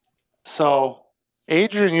 Wyoming. So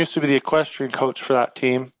Adrian used to be the equestrian coach for that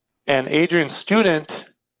team. And Adrian's student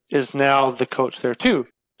is now the coach there too.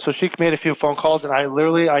 So she made a few phone calls. And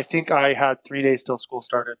I think I had 3 days till school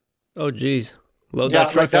started. Oh, geez. Load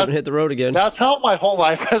that truck up and hit the road again. That's how my whole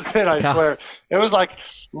life has been, I swear. It was like,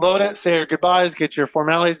 load it, say your goodbyes, get your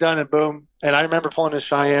formalities done, and boom. And I remember pulling to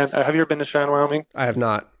Cheyenne. Have you ever been to Cheyenne, Wyoming? I have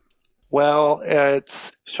not. Well,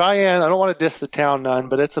 it's Cheyenne. I don't want to diss the town none,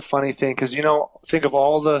 but it's a funny thing because, think of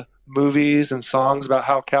all the movies and songs about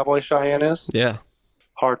how cowboy Cheyenne is. Yeah.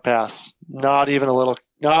 Hard pass. Not even a little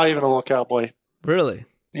cowboy. Really?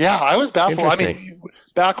 Yeah, I was baffled. I mean,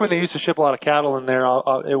 back when they used to ship a lot of cattle in there,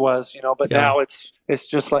 it was, but now it's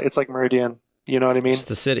just like, it's like Meridian. You know what I mean?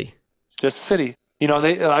 Just a city. Just a city.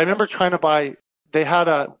 I remember trying to buy, they had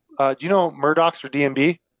do you know Murdoch's or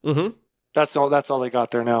DMB? Mm-hmm. That's all they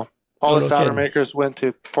got there now. All the saddle makers went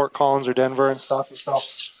to Fort Collins or Denver and stuff. And so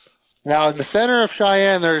now in the center of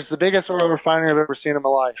Cheyenne, there's the biggest oil refinery I've ever seen in my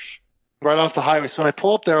life. Right off the highway. So when I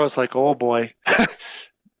pull up there, I was like, oh boy. And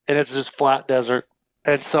it's just flat desert.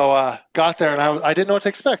 And so got there, and I didn't know what to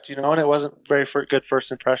expect, and it wasn't very good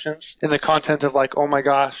first impressions in the content of like, oh my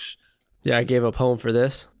gosh, Yeah, I gave up home for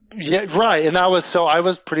this. Yeah, right. And I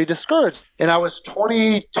was pretty discouraged. And I was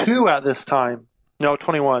 22 at this time. No,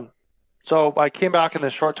 21. So I came back, and then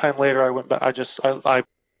a short time later, I went back. I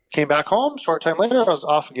came back home. Short time later, I was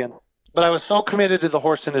off again. But I was so committed to the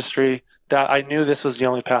horse industry that I knew this was the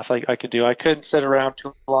only path I could do. I couldn't sit around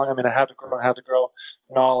too long. I mean, I had to grow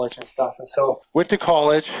knowledge and stuff. And so went to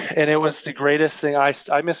college, and it was the greatest thing.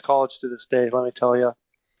 I miss college to this day, let me tell you.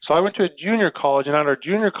 So I went to a junior college, and at our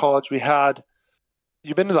junior college, we had,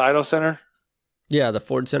 you been to the Idaho Center? Yeah, the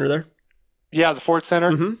Ford Center there. Yeah, the Ford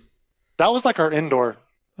Center. Mm-hmm. That was like our indoor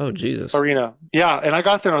Oh, Jesus. arena. Yeah, and I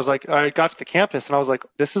got there, and I got to the campus, and I was like,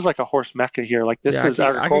 this is like a horse mecca here. Like, this is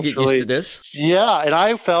I could get used to this. Yeah, and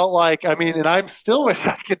I felt like, I mean, and I still wish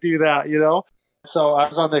I could do that, you know? So I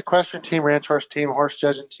was on the equestrian team, ranch horse team, horse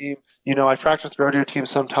judging team. You know, I practiced with the rodeo team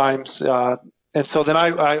sometimes. And so then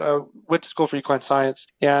I went to school for equine science,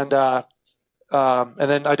 and then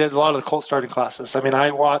I did a lot of the colt starting classes. I mean, I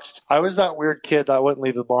was that weird kid that wouldn't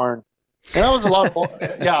leave the barn. And I was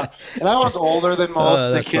and I was older than most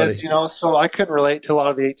of the kids, funny. you know, so I couldn't relate to a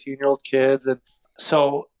lot of the 18-year-old kids. And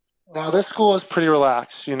so now this school is pretty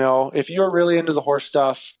relaxed, you know. If you were really into the horse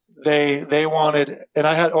stuff, they wanted, and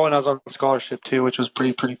I was on scholarship too, which was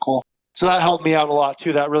pretty cool. So that helped me out a lot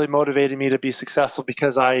too. That really motivated me to be successful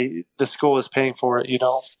because the school was paying for it, you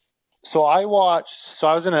know. So I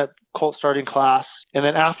was in a colt starting class, and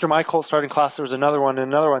then after my colt starting class, there was another one and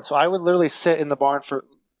another one. So I would literally sit in the barn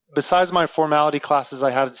besides my formality classes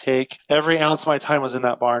I had to take, every ounce of my time was in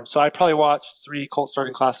that barn. So I probably watched 3 colt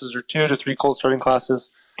starting classes or 2 to 3 colt starting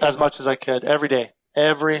classes as much as I could every day,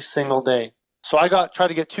 every single day. So I tried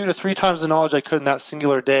to get 2 to 3 times the knowledge I could in that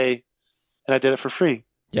singular day, and I did it for free.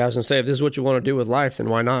 Yeah, I was going to say, if this is what you want to do with life, then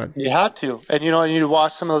why not? You had to. And, you know, you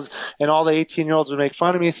watch some of those, and all the 18-year-olds would make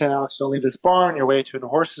fun of me, saying, Alex, don't leave this barn, you're way too into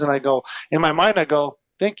horses. And in my mind, I go,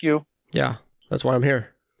 thank you. Yeah, that's why I'm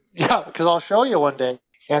here. Yeah, because I'll show you one day.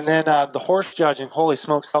 And then the horse judging, holy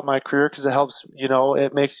smokes, helped my career because it helps, you know,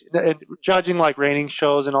 judging like reining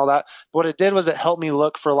shows and all that. What it did was it helped me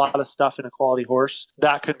look for a lot of stuff in a quality horse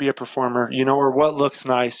that could be a performer, you know, or what looks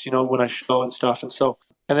nice, you know, when I show and stuff.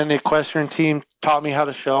 And then the equestrian team taught me how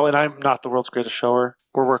to show, and I'm not the world's greatest shower.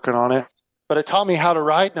 We're working on it. But it taught me how to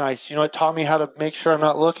ride nice. You know, it taught me how to make sure I'm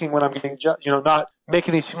not looking when I'm getting, you know, not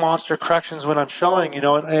making these monster corrections when I'm showing, you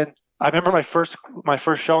know, and I remember my first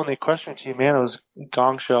show on the equestrian team, man, it was a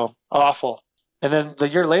gong show. Awful. And then the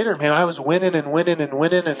year later, man, I was winning, and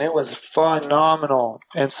it was phenomenal.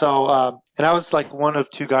 And so, and I was like one of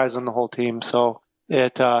 2 guys on the whole team. So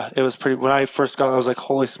it was pretty, when I first got, I was like,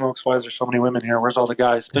 holy smokes, why is there so many women here? Where's all the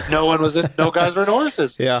guys? But no guys were in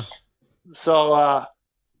horses. Yeah. So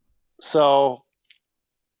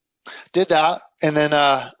did that. And then,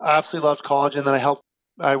 I absolutely loved college. And then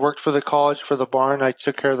I worked for the college for the barn. I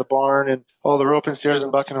took care of the barn and all the roping steers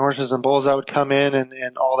and bucking horses and bulls that would come in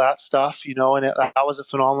and all that stuff, you know, and that was a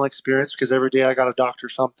phenomenal experience because every day I got a doctor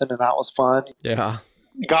something and that was fun. Yeah.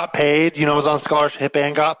 Got paid, you know, I was on scholarship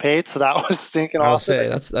and got paid. So that was stinking awesome.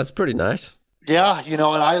 I'll say that's pretty nice. Yeah. You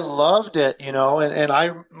know, and I loved it, you know,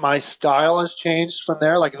 and my style has changed from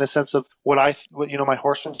there, like in the sense of what you know, my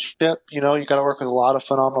horsemanship, you know, you got to work with a lot of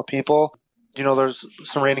phenomenal people. You know, there's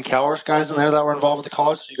some reining cow horse guys in there that were involved with the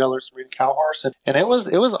college, so you got to learn some reining cow horse, and it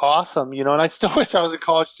was awesome, you know. And I still wish I was in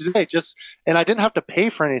college today, and I didn't have to pay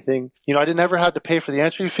for anything, you know. I never had to pay for the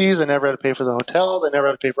entry fees, I never had to pay for the hotels, I never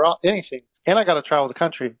had to pay for anything, and I got to travel the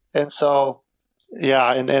country, and so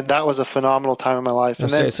yeah, and that was a phenomenal time in my life. And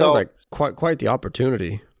then it sounds like quite the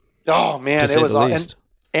opportunity. Oh man, it was awesome.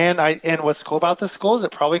 And what's cool about this school is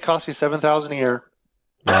it probably costs you $7,000 a year.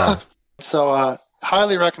 Wow. So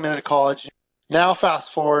highly recommended college. Now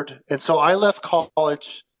fast forward, and so I left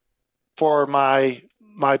college for my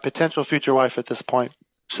potential future wife at this point.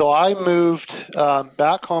 So I moved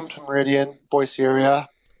back home to Meridian, Boise area,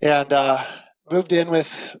 and moved in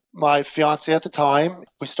with my fiance at the time.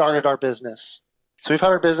 We started our business. So we've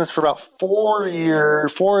had our business for about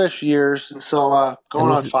 4-ish years, and so going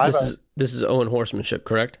on 5. This is Owen Horsemanship,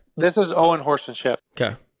 correct? This is Owen Horsemanship.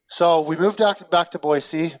 Okay. So we moved back to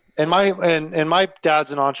Boise, and my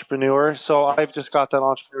dad's an entrepreneur, so I've just got that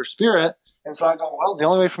entrepreneur spirit. And so I go, well, the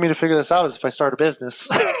only way for me to figure this out is if I start a business.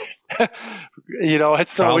 You know,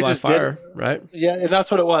 it's so we just fire, did, right? Yeah, and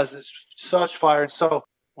that's what it was. It's such fire. And so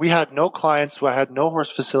we had no clients. I had no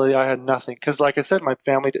horse facility. I had nothing because, like I said, my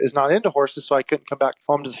family is not into horses, so I couldn't come back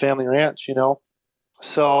home to the family ranch. You know,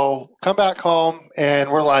 so come back home,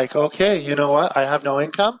 and we're like, okay, you know what? I have no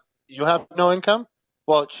income. You have no income.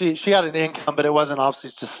 Well, she had an income, but it wasn't obviously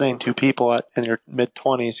sustaining 2 people in your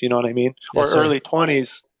mid-20s, you know what I mean? Yes, or early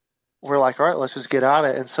 20s. We're like, all right, let's just get at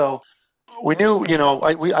it. And so we knew,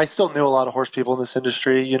 I still knew a lot of horse people in this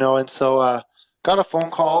industry, and so got a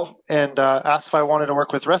phone call and asked if I wanted to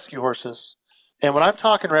work with rescue horses. And when I'm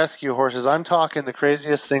talking rescue horses, I'm talking the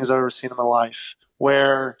craziest things I've ever seen in my life,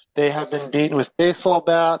 where they have been beaten with baseball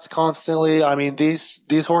bats constantly. I mean,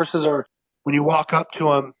 these horses are, when you walk up to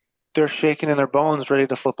them, they're shaking in their bones, ready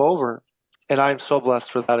to flip over. And I'm so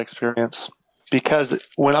blessed for that experience. Because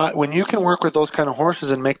when you can work with those kind of horses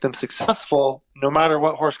and make them successful, no matter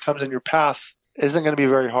what horse comes in your path, isn't going to be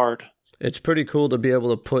very hard. It's pretty cool to be able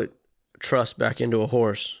to put trust back into a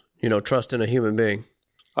horse, trust in a human being.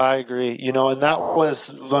 I agree. And that was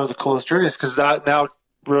one of the coolest journeys, because that now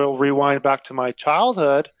will rewind back to my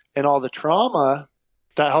childhood and all the trauma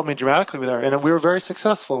that helped me dramatically with her. And we were very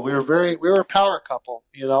successful. We were a power couple,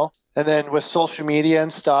 And then with social media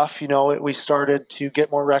and stuff, we started to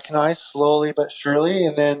get more recognized slowly but surely.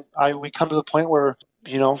 And then we come to the point where,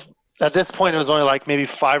 at this point it was only like maybe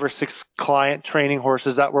 5 or 6 client training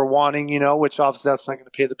horses that we're wanting, which obviously that's not going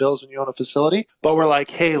to pay the bills when you own a facility. But we're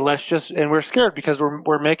like, hey, and we're scared because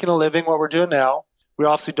we're making a living what we're doing now. We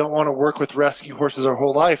obviously don't want to work with rescue horses our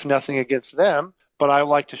whole life, nothing against them. But I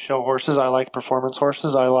like to show horses. I like performance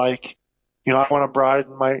horses. I like, I want to bride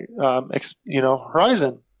my,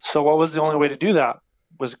 horizon. So what was the only way to do that?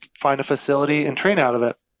 Was find a facility and train out of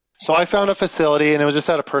it. So I found a facility, and it was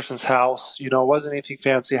just at a person's house. It wasn't anything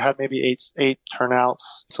fancy. It had maybe eight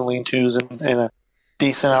turnouts, some lean-tos, and a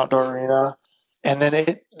decent outdoor arena. And then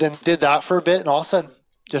it did that for a bit, and all of a sudden,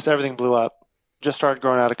 just everything blew up. Just started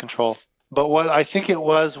growing out of control. But what I think it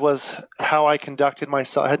was how I conducted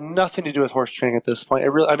myself. It had nothing to do with horse training at this point.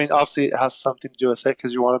 Obviously it has something to do with it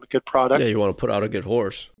because you want a good product. Yeah, you want to put out a good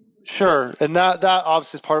horse. Sure. And that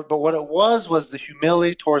obviously is part of it. But what it was the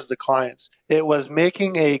humility towards the clients. It was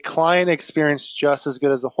making a client experience just as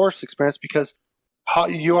good as the horse experience, because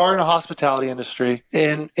you are in a hospitality industry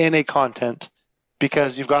in a content.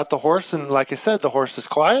 Because you've got the horse, and like I said, the horse is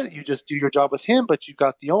quiet. You just do your job with him, but you've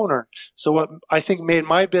got the owner. So what I think made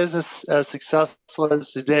my business as successful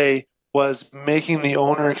as today was making the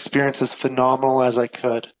owner experience as phenomenal as I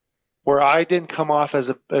could. Where I didn't come off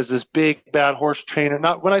as this big bad horse trainer.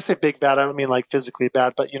 Not when I say big bad, I don't mean like physically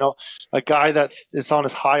bad, but a guy that is on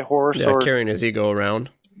his high horse, carrying his ego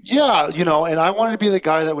around. Yeah, and I wanted to be the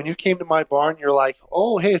guy that when you came to my barn, you're like,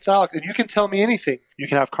 oh, hey, it's Alex. And you can tell me anything. You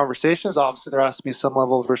can have conversations. Obviously, there has to be some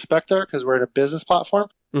level of respect there because we're in a business platform.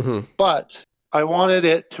 Mm-hmm. But I wanted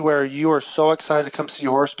it to where you are so excited to come see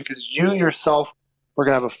your horse because you yourself were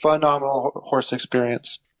going to have a phenomenal horse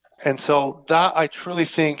experience. And so that, I truly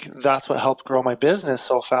think that's what helped grow my business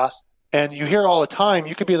so fast. And you hear all the time,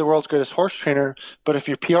 you could be the world's greatest horse trainer, but if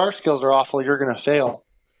your PR skills are awful, you're going to fail.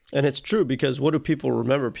 And it's true, because what do people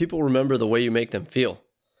remember? People remember the way you make them feel.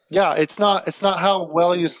 Yeah, it's not how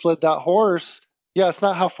well you slid that horse. Yeah, it's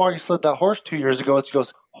not how far you slid that horse 2 years ago. It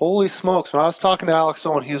goes, holy smokes. When I was talking to Alex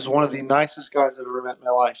Owen, he was one of the nicest guys I've ever met in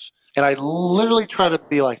my life. And I literally try to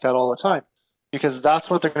be like that all the time, because that's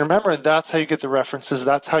what they're going to remember. And that's how you get the references.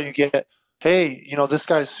 That's how you get, hey, this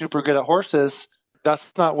guy's super good at horses.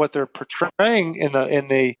 That's not what they're portraying in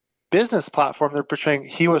the business platform. They're portraying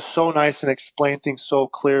he was so nice and explained things so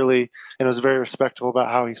clearly and was very respectful about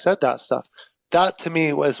how he said that stuff. That to me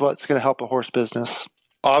is what's going to help a horse business.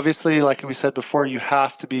 Obviously, like we said before, you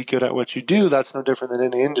have to be good at what you do. That's no different than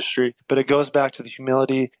any industry, but it goes back to the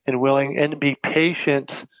humility and willing and be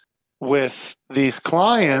patient with these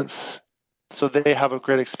clients so they have a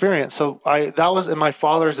great experience. So and my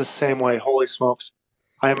father is the same way. Holy smokes.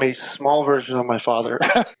 I am a small version of my father.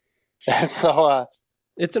 And so,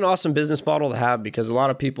 it's an awesome business model to have, because a lot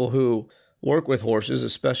of people who work with horses,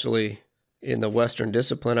 especially in the Western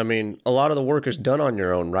discipline, a lot of the work is done on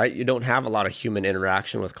your own, right? You don't have a lot of human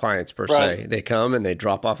interaction with clients per se. They come and they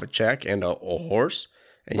drop off a check and a horse,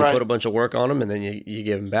 and you put a bunch of work on them, and then you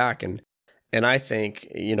give them back. And I think,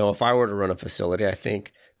 if I were to run a facility, I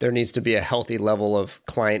think there needs to be a healthy level of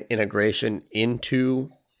client integration into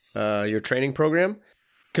your training program.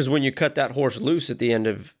 Because when you cut that horse loose at the end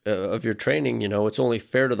of your training, it's only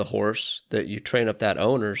fair to the horse that you train up that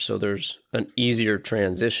owner, so there's an easier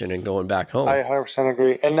transition in going back home. I 100%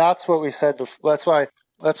 agree. And that's what we said before. That's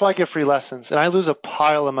why I give free lessons. And I lose a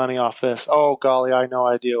pile of money off this. Oh, golly, I know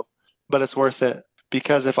I do. But it's worth it.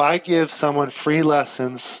 Because if I give someone free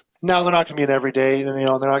lessons, now they're not going to be in every day, and they're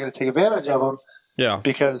not going to take advantage of them. Yeah.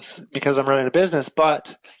 Because I'm running a business.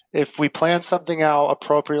 But if we plan something out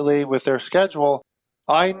appropriately with their schedule,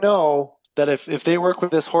 I know that if they work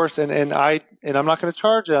with this horse and I'm not going to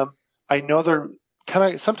charge them, I know they're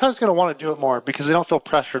kind of sometimes going to want to do it more because they don't feel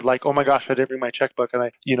pressured. Like, oh my gosh, I didn't bring my checkbook,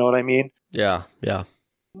 and you know what I mean? Yeah.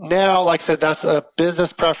 Now, like I said, that's a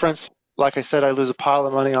business preference. like I said, I lose a pile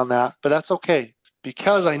of money on that, but that's okay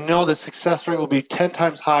because I know the success rate will be 10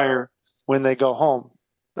 times higher when they go home.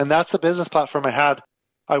 And that's the business platform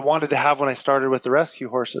I wanted to have when I started with the rescue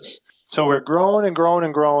horses. So we're growing and growing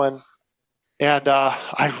and growing. And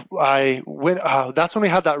I went, that's when we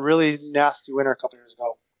had that really nasty winter a couple years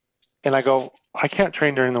ago. And I go, I can't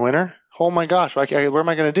train during the winter. Oh my gosh, what am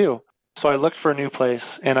I going to do? So I looked for a new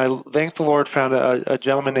place, and I, thank the Lord, found a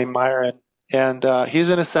gentleman named Myron. And he's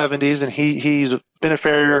in his 70s, and he's been a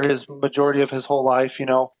farrier his majority of his whole life, you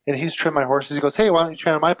know. And he's trimmed my horses. He goes, hey, why don't you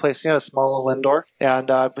train at my place? He had a small little indoor.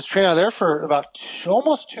 And I was training out there for about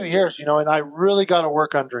almost 2 years, you know, and I really got to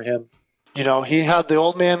work under him. You know, he had the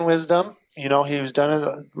old man wisdom. You know, he was done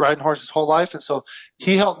it riding horses his whole life. And so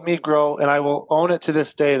he helped me grow, and I will own it to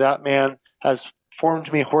this day. That man has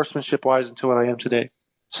formed me horsemanship-wise into what I am today.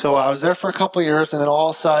 So I was there for a couple of years, and then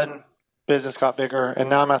all of a sudden, business got bigger, and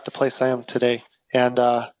now I'm at the place I am today. And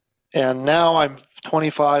now I'm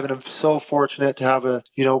 25, and I'm so fortunate to have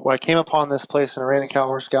I came upon this place, and a Rain and Cow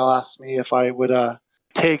horse gal asked me if I would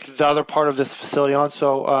take the other part of this facility on.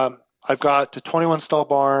 So I've got a 21 stall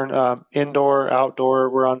barn, indoor, outdoor.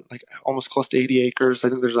 We're on like almost close to 80 acres. I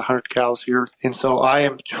think there's 100 cows here. And so I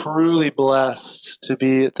am truly blessed to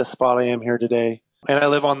be at the spot I am here today. And I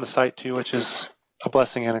live on the site too, which is a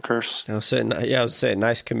blessing and a curse. I was saying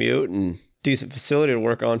nice commute and decent facility to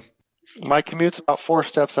work on. My commute's about 4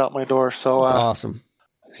 steps out my door. So that's awesome.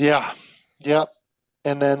 Yeah. Yep.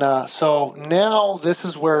 And then, so now this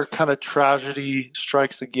is where kind of tragedy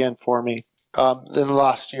strikes again for me in the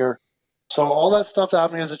last year. So all that stuff that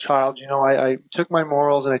happened to me as a child, you know, I took my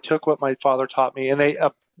morals and I took what my father taught me, and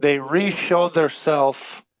they re-showed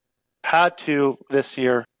theirself, had to this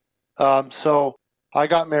year. So I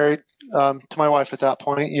got married to my wife at that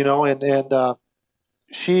point, you know, and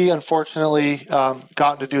she unfortunately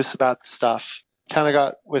got to do some bad stuff. Kind of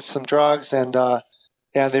got with some drugs, and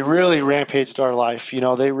they really rampaged our life. You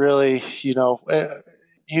know, they really,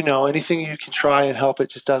 anything you can try and help,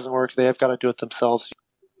 it just doesn't work. They have got to do it themselves.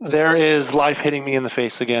 There is life hitting me in the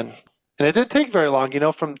face again. And it didn't take very long, you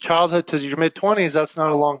know, from childhood to your mid-20s, that's not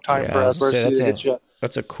a long time for adversity to hit you.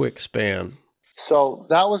 That's a quick span. So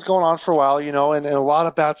that was going on for a while, you know, and a lot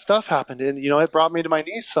of bad stuff happened. And, you know, it brought me to my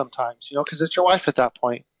knees sometimes, you know, because it's your wife at that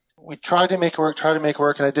point. We tried to make it work,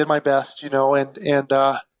 and I did my best, you know, and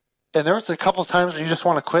there was a couple of times where you just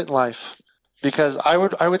want to quit in life. Because I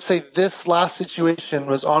would say this last situation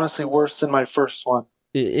was honestly worse than my first one.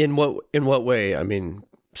 In what way? I mean,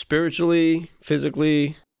 spiritually,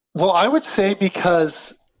 physically? Well, I would say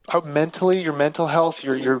because mentally, your mental health,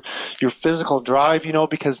 your physical drive, you know,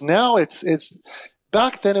 because now it's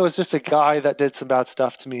back then it was just a guy that did some bad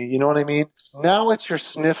stuff to me, you know what I mean? Now it's your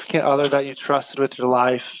significant other that you trusted with your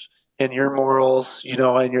life and your morals, you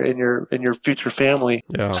know, and your future family.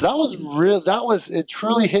 Yeah. So that was real. It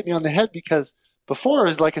truly hit me on the head, because before, it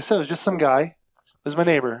was, like I said, it was just some guy. It was my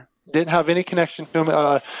neighbor. Didn't have any connection to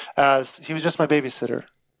him, as he was just my babysitter,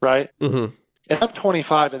 right? Mm-hmm. And I'm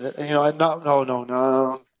 25, and you know,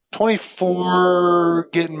 no, 24,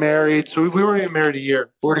 getting married. So we weren't even married a year.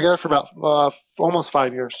 We were together for about almost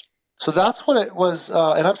 5 years. So that's what it was.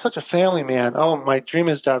 And I'm such a family man. Oh, my dream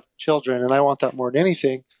is to have children, and I want that more than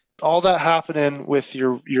anything. All that happening with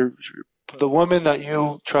the woman that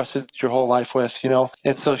you trusted your whole life with, you know.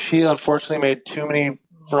 And so she unfortunately made too many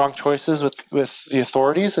wrong choices with the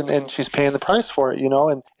authorities, and she's paying the price for it, you know.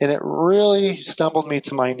 And it really stumbled me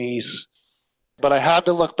to my knees. But I had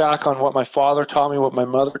to look back on what my father taught me, what my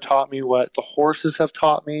mother taught me, what the horses have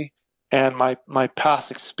taught me, and my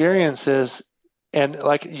past experiences. And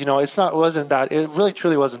like, you know, it really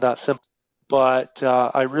truly wasn't that simple. But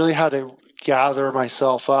I really had to gather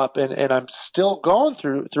myself up, and I'm still going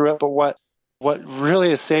through it. But what really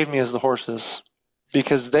has saved me is the horses,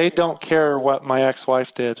 because they don't care what my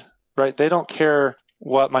ex-wife did, right? They don't care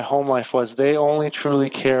what my home life was. They only truly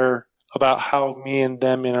care about how me and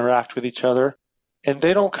them interact with each other. And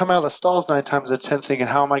they don't come out of the stalls 9 times out of 10 thinking,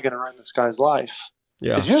 how am I going to ruin this guy's life?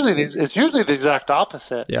 Yeah. It's usually the exact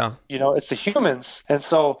opposite. Yeah. You know, it's the humans. And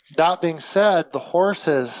so that being said, the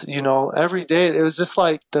horses, you know, every day, it was just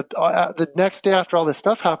like the next day after all this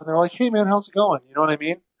stuff happened, they're like, hey man, how's it going? You know what I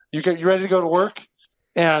mean? You ready to go to work?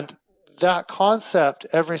 And that concept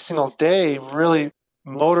every single day really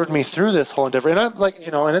motored me through this whole endeavor. And I'm like,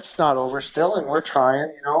 you know, and it's not over still, and we're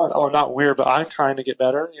trying, you know, or not we're, but I'm trying to get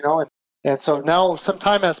better, you know. And so now some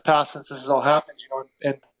time has passed since this has all happened, you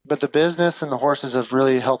know, but the business and the horses have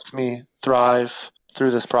really helped me thrive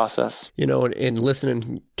through this process. You know, in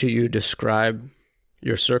listening to you describe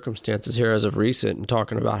your circumstances here as of recent and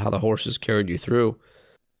talking about how the horses carried you through,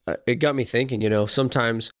 it got me thinking, you know,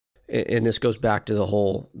 sometimes and this goes back to the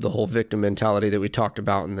whole victim mentality that we talked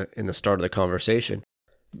about in the start of the conversation.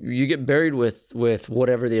 You get buried with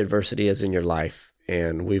whatever the adversity is in your life,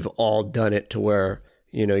 and we've all done it to where,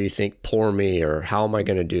 you know, you think, poor me, or how am I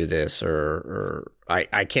going to do this, or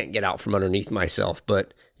I can't get out from underneath myself.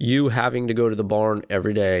 But you having to go to the barn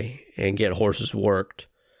every day and get horses worked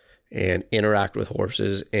and interact with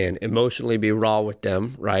horses and emotionally be raw with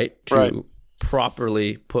them, right? To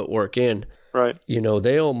properly put work in. Right. You know,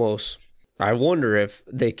 I wonder if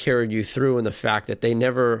they carried you through in the fact that they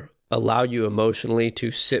never allow you emotionally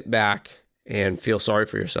to sit back and feel sorry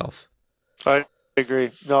for yourself. I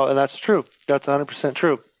agree. No, and that's true. That's 100%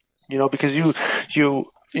 true. You know, because you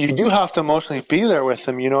do have to emotionally be there with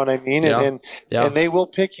them. You know what I mean? Yeah. And they will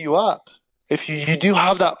pick you up if you do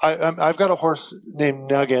have that. I've got a horse named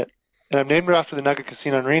Nugget, and I've named her after the Nugget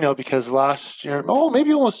Casino in Reno because last year,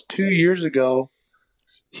 maybe almost 2 years ago,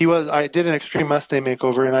 I did an extreme Mustang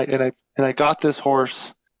makeover, and I got this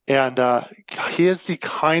horse. And he is the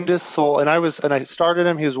kindest soul. And I started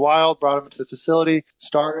him. He was wild. Brought him to the facility.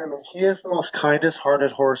 Started him, and he is the most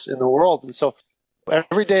kindest-hearted horse in the world. And so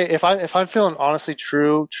every day, if I'm feeling honestly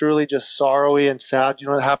truly just sorrowy and sad, you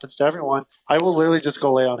know, it happens to everyone. I will literally just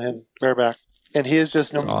go lay on him bareback, and he is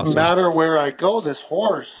just no matter where I go, this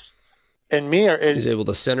horse and me he's able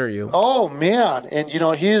to center you. Oh man, and you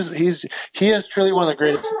know he is truly one of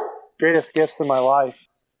the greatest gifts in my life,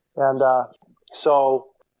 and so.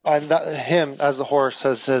 Him as the horse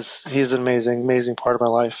he's an amazing part of my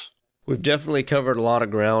life. We've definitely covered a lot of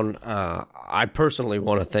ground. I personally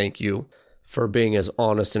want to thank you for being as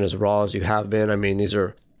honest and as raw as you have been. I mean, these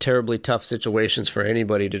are terribly tough situations for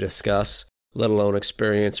anybody to discuss, let alone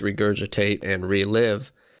experience, regurgitate, and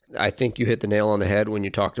relive. I think you hit the nail on the head when you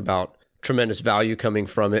talked about tremendous value coming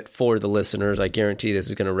from it for the listeners. I guarantee this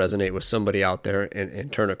is going to resonate with somebody out there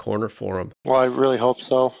and turn a corner for them. Well, I really hope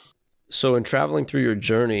so. So in traveling through your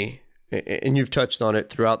journey, and you've touched on it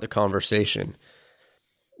throughout the conversation,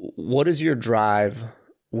 what is your drive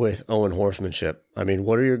with Owen horsemanship? I mean,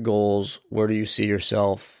 what are your goals? Where do you see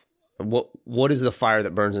yourself? What is the fire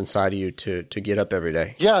that burns inside of you to get up every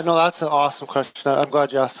day? Yeah, no, that's an awesome question. I'm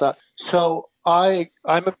glad you asked that. So I'm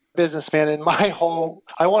a businessman, and I want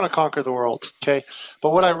to conquer the world, okay? But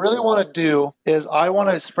what I really want to do is I want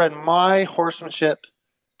to spread my horsemanship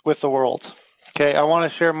with the world. Okay, I want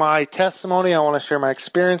to share my testimony. I want to share my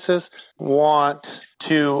experiences. Want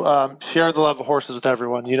to share the love of horses with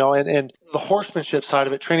everyone, you know, and the horsemanship side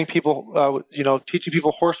of it, training people, you know, teaching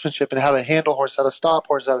people horsemanship and how to handle horses, how to stop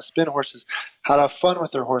horses, how to spin horses, how to have fun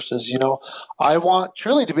with their horses, you know. I want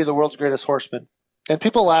truly to be the world's greatest horseman. And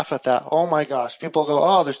people laugh at that. Oh my gosh. People go,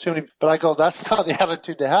 oh, there's too many. But I go, that's not the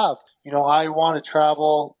attitude to have. You know, I want to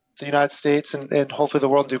travel the United States and hopefully the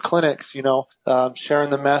world, do clinics, you know,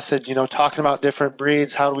 sharing the method, you know, talking about different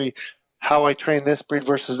breeds. How I train this breed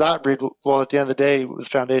versus that breed. Well, at the end of the day, the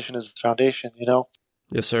foundation is the foundation, you know?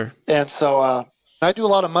 Yes, sir. And so I do a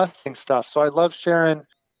lot of Mustang stuff. So I love sharing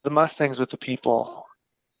the Mustangs with the people.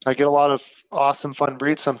 I get a lot of awesome, fun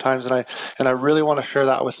breeds sometimes, and I really want to share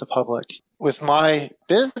that with the public. With my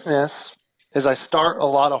business, is I start a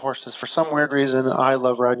lot of horses. For some weird reason, I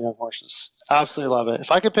love riding young horses. Absolutely love it.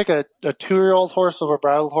 If I could pick a 2-year-old horse over a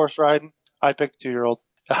bridle horse riding, I'd pick the 2-year-old.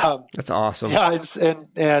 That's awesome. Yeah,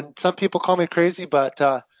 and some people call me crazy, but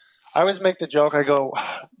I always make the joke. I go,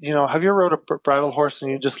 you know, have you ever rode a bridle horse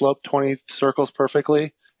and you just lope 20 circles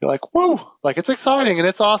perfectly? You're like, woo! Like, it's exciting and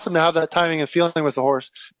it's awesome to have that timing and feeling with the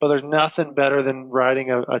horse, but there's nothing better than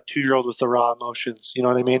riding a 2-year-old with the raw emotions. You know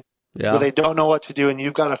what I mean? Yeah. Where they don't know what to do, and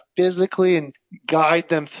you've got to physically and guide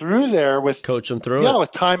them through there with coach them through. Yeah,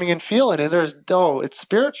 with timing and feeling. And it's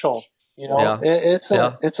spiritual. You know, it's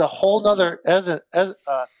a whole nother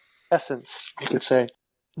essence, you could say.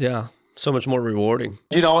 Yeah, so much more rewarding.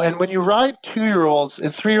 You know, and when you ride 2-year-olds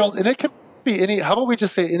and 3-year-olds, and it could be any. How about we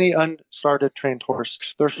just say any unstarted trained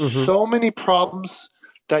horse? There's so many problems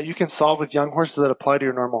that you can solve with young horses that apply to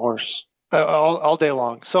your normal horse. All day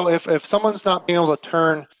long. So if someone's not being able to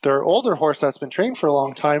turn their older horse that's been trained for a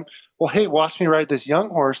long time, well, hey, watch me ride this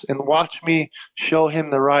young horse and watch me show him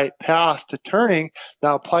the right path to turning.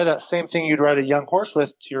 Now apply that same thing you'd ride a young horse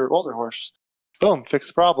with to your older horse. Boom, fix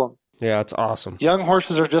the problem. Yeah, it's awesome. Young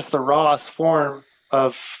horses are just the rawest form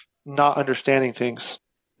of not understanding things.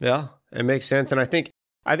 Yeah, it makes sense. And I think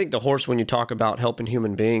the horse, when you talk about helping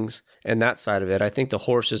human beings and that side of it, I think the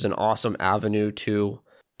horse is an awesome avenue to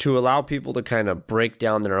allow people to kind of break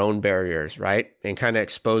down their own barriers, right? And kind of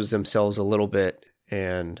expose themselves a little bit.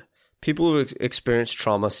 And people who experience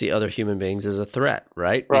trauma see other human beings as a threat,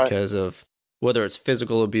 right? Because of whether it's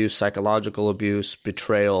physical abuse, psychological abuse,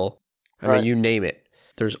 betrayal, I mean, you name it.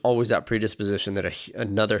 there's always that predisposition that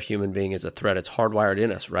another human being is a threat. It's hardwired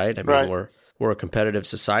in us, right? I mean, Right. we're a competitive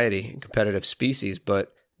society, a competitive species,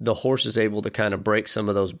 but the horse is able to kind of break some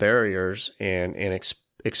of those barriers and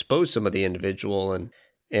expose some of the individual.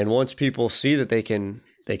 And once people see that they can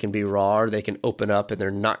be raw, or they can open up and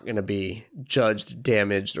they're not going to be judged,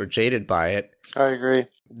 damaged, or jaded by it, I agree.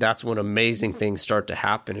 that's when amazing things start to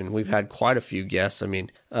happen. And we've had quite a few guests. I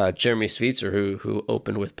mean, Jeremy Sweetser, who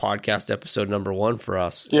opened with podcast episode number 1 for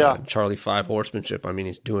us. Yeah. Charlie 5 Horsemanship. I mean,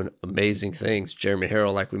 he's doing amazing things. Jeremy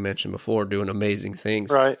Harrell, like we mentioned before, doing amazing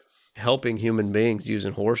things. Right. Helping human beings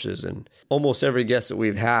using horses. And almost every guest that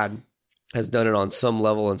we've had has done it on some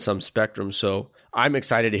level and some spectrum. So I'm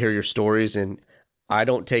excited to hear your stories, and I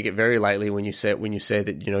don't take it very lightly when you say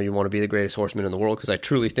that, you know, you want to be the greatest horseman in the world, because I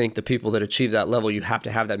truly think the people that achieve that level, you have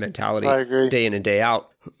to have that mentality. I agree. Day in and day out.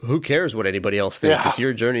 Who cares what anybody else thinks? Yeah. It's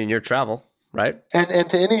your journey and your travel, right? And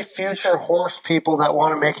to any future horse people that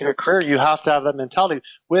want to make it a career, you have to have that mentality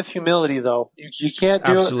with humility, though. You can't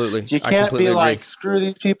do Absolutely. it. You I can't completely be agree. like, screw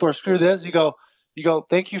these people or screw this. You go,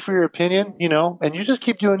 thank you for your opinion, you know, and you just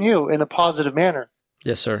keep doing you in a positive manner.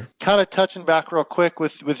 Yes, sir. Kind of touching back real quick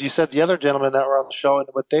with you said the other gentlemen that were on the show and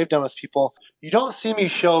what they've done with people. You don't see me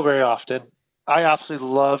show very often. I absolutely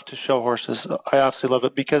love to show horses. I absolutely love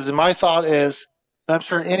it, because my thought is, and I'm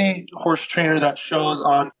sure any horse trainer that shows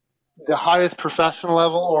on the highest professional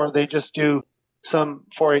level, or they just do some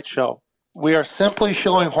 4-H show, we are simply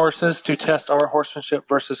showing horses to test our horsemanship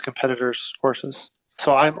versus competitors' horses.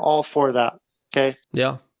 So I'm all for that. Okay.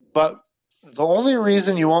 Yeah. But the only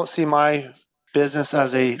reason you won't see my business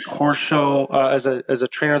as a horse show, as a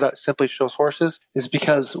trainer that simply shows horses, is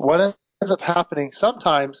because what ends up happening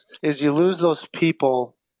sometimes is you lose those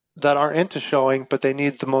people that aren't into showing, but they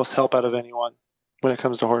need the most help out of anyone when it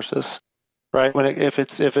comes to horses, right? If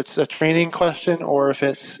it's a training question, or if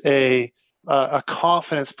it's a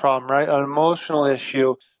confidence problem, right? An emotional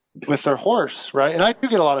issue with their horse, right? And I do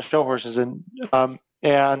get a lot of show horses, and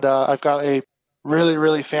I've got a really,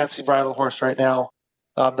 really fancy bridle horse right now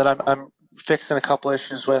that I'm fixing a couple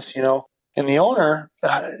issues with, you know, and the owner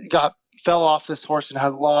fell off this horse and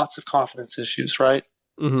had lots of confidence issues, right?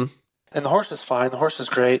 Mm-hmm. And the horse is fine. The horse is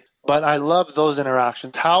great, but I love those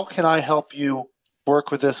interactions. How can I help you work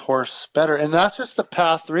with this horse better? And that's just the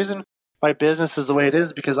path. The reason my business is the way it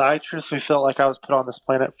is, because I truthfully felt like I was put on this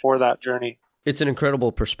planet for that journey. It's an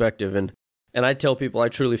incredible perspective. And I tell people, I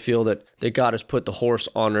truly feel that God has put the horse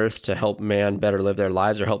on earth to help man better live their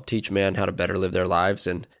lives, or help teach man how to better live their lives.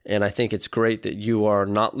 And I think it's great that you are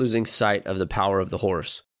not losing sight of the power of the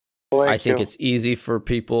horse. I think it's easy for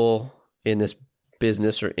people in this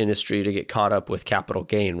business or industry to get caught up with capital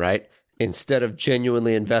gain, right? Instead of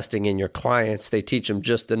genuinely investing in your clients, they teach them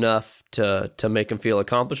just enough to make them feel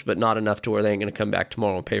accomplished, but not enough to where they ain't going to come back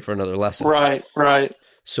tomorrow and pay for another lesson. Right.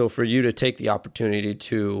 So for you to take the opportunity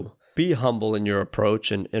to be humble in your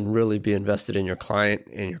approach and really be invested in your client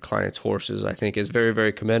and your client's horses, I think is very,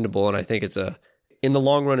 very commendable. And I think in the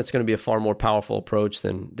long run, it's going to be a far more powerful approach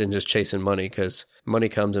than just chasing money, because money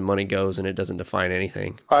comes and money goes, and it doesn't define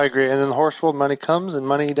anything. I agree. And in the horse world, money comes and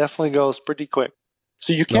money definitely goes pretty quick.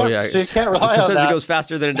 So you can't, So you can't rely on that. Sometimes it goes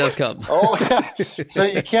faster than it does come. Oh, yeah. So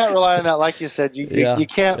you can't rely on that. Like you said, you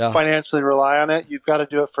can't financially rely on it. You've got to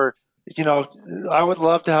do it for, you know, I would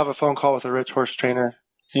love to have a phone call with a rich horse trainer.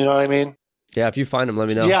 You know what I mean? Yeah, if you find him, let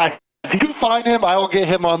me know. Yeah, if you find him, I will get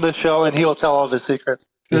him on the show and he will tell all of his secrets.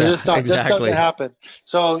 This doesn't happen.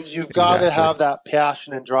 So you've got to have that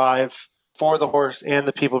passion and drive for the horse and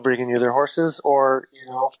the people bringing you their horses, or, you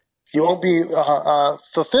know, you won't be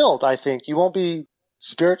fulfilled, I think. You won't be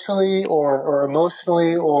spiritually or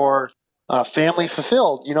emotionally or family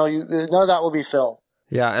fulfilled. You know, none of that will be filled.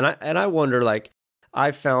 Yeah, and I wonder, like,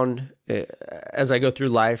 I found as I go through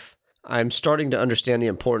life, I'm starting to understand the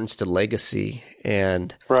importance to legacy,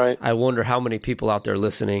 and right. I wonder how many people out there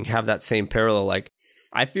listening have that same parallel. Like,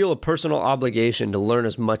 I feel a personal obligation to learn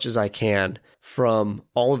as much as I can from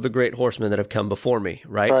all of the great horsemen that have come before me,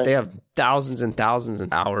 right? They have thousands and thousands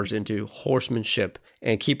of hours into horsemanship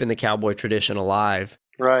and keeping the cowboy tradition alive.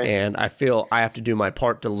 Right. And I feel I have to do my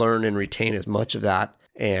part to learn and retain as much of that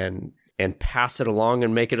and pass it along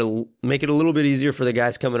and make it a little bit easier for the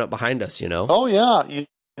guys coming up behind us, you know? Oh, yeah. You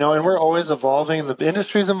know, and we're always evolving. The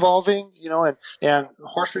industry's evolving, you know, and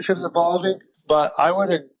horsemanship's evolving. But I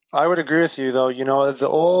would agree with you, though. You know, the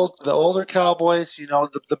older cowboys, you know,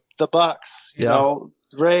 the bucks, you know,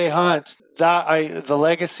 Ray Hunt. The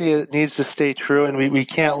legacy needs to stay true, and we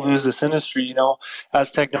can't lose this industry. You know, as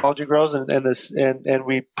technology grows and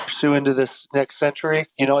we pursue into this next century,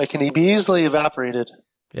 you know, it can be easily evaporated.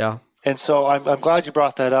 Yeah. And so I'm glad you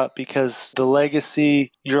brought that up, because the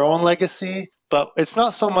legacy, your own legacy, But it's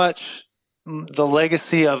not so much the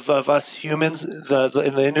legacy of us humans, in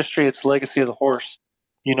the industry, it's the legacy of the horse,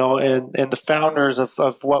 and the founders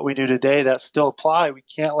of what we do today that still apply. We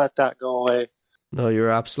can't let that go away. No, you're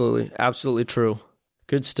absolutely true.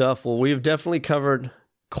 Good stuff. Well, we've definitely covered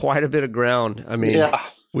quite a bit of ground. I mean,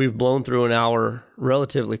 We've blown through an hour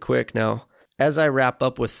relatively quick now. As I wrap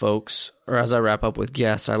up with folks, or as I wrap up with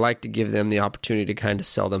guests, I like to give them the opportunity to kind of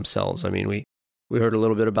sell themselves. I mean, we heard a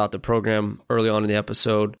little bit about the program early on in the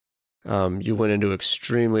episode. You went into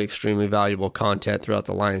extremely valuable content throughout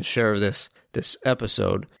the lion's share of this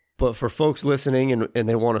episode. But for folks listening and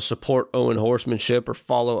they want to support Owen Horsemanship or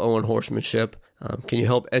follow Owen Horsemanship, can you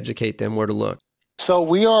help educate them where to look? So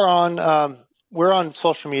we are on we're on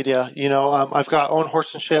social media. I've got Owen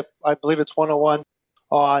Horsemanship. I believe it's 101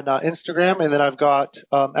 on Instagram, and then I've got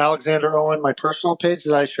Alexander Owen, my personal page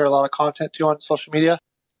that I share a lot of content to on social media,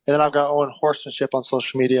 and then I've got Owen Horsemanship on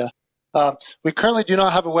social media. We currently do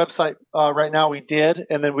not have a website right now. We did,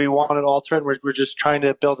 and then we wanted to alter it. We're just trying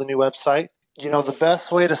to build a new website. The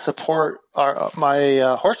best way to support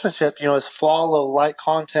my horsemanship, is follow, like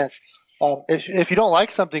content. If you don't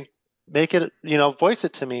like something, make it, voice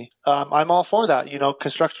it to me. I'm all for that.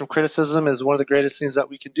 Constructive criticism is one of the greatest things that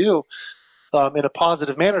we can do in a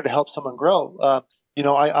positive manner to help someone grow.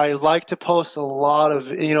 I like to post a lot of,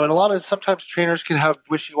 and a lot of sometimes trainers can have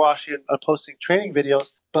wishy-washy on posting training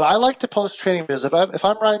videos, but I like to post training videos. If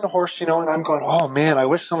I'm riding a horse, and I'm going, oh man, I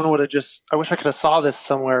wish someone I wish I could have saw this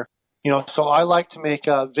somewhere, so I like to make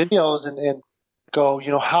videos and go,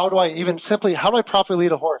 how do I properly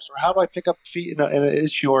lead a horse, or how do I pick up feet in an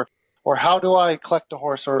issue, or how do I collect a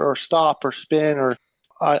horse or stop or spin, or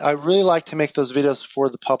I really like to make those videos for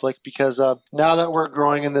the public because now that we're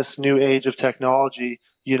growing in this new age of technology,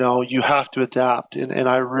 you have to adapt. And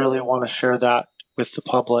I really want to share that with the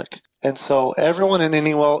public. And so everyone and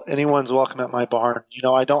anyone's welcome at my barn.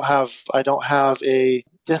 I don't have a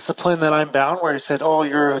discipline that I'm bound where he said, oh,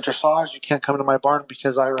 you're a dressage, you can't come to my barn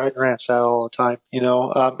because I ride and ranch that all the time.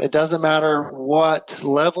 It doesn't matter what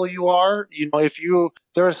level you are.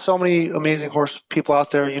 There are so many amazing horse people out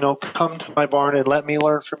there, come to my barn and let me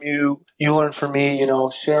learn from you. You learn from me,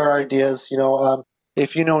 share our ideas.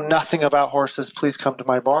 If you know nothing about horses, please come to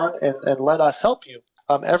my barn and let us help you.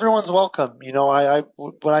 Everyone's welcome.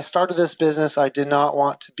 When I started this business, I did not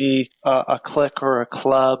want to be a clique or a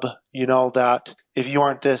club, that if you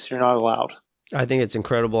aren't this, you're not allowed. I think it's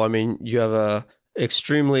incredible. I mean, you have a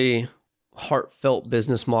extremely heartfelt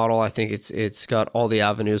business model. I think it's got all the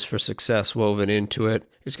avenues for success woven into it.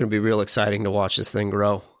 It's going to be real exciting to watch this thing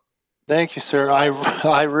grow. Thank you, sir.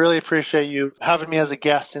 I really appreciate you having me as a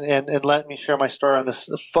guest and letting me share my story on this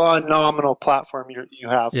phenomenal platform you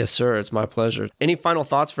have. Yes, sir. It's my pleasure. Any final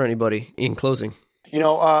thoughts for anybody in closing?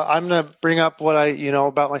 I'm going to bring up what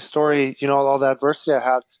about my story, all the adversity I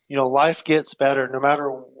had. Life gets better no matter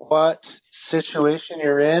what situation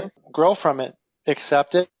you're in. Grow from it.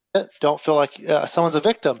 Accept it. Don't feel like someone's a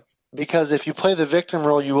victim, because if you play the victim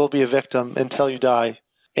role, you will be a victim until you die.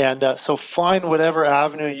 And so find whatever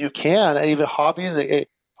avenue you can, even hobbies.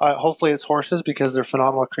 Hopefully it's horses because they're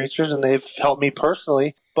phenomenal creatures and they've helped me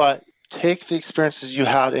personally. But take the experiences you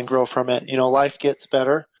had and grow from it. Life gets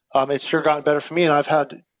better. It's sure gotten better for me. And I've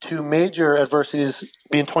had two major adversities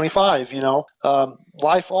being 25,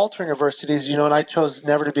 life-altering adversities, and I chose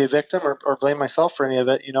never to be a victim or blame myself for any of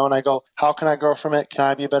it, and I go, how can I grow from it? Can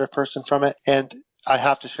I be a better person from it? And I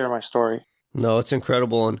have to share my story. No, it's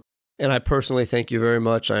incredible. And I personally thank you very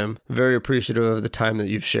much. I am very appreciative of the time that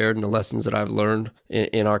you've shared and the lessons that I've learned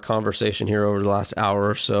in our conversation here over the last hour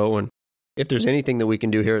or so. And if there's anything that we can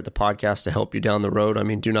do here at the podcast to help you down the road,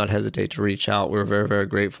 do not hesitate to reach out. We're very, very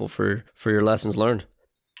grateful for your lessons learned.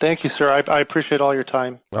 Thank you, sir. I appreciate all your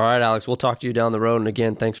time. All right, Alex. We'll talk to you down the road. And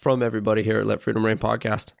again, thanks from everybody here at Let Freedom Reign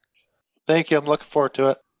Podcast. Thank you. I'm looking forward to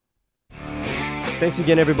it. Thanks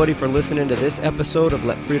again, everybody, for listening to this episode of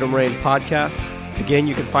Let Freedom Reign Podcast. Again,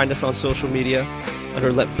 you can find us on social media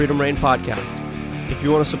under Let Freedom Reign Podcast. If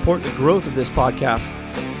you want to support the growth of this podcast,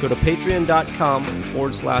 go to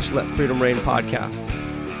patreon.com/Let Freedom Reign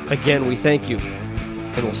Podcast. Again, we thank you,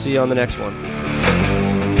 and we'll see you on the next one.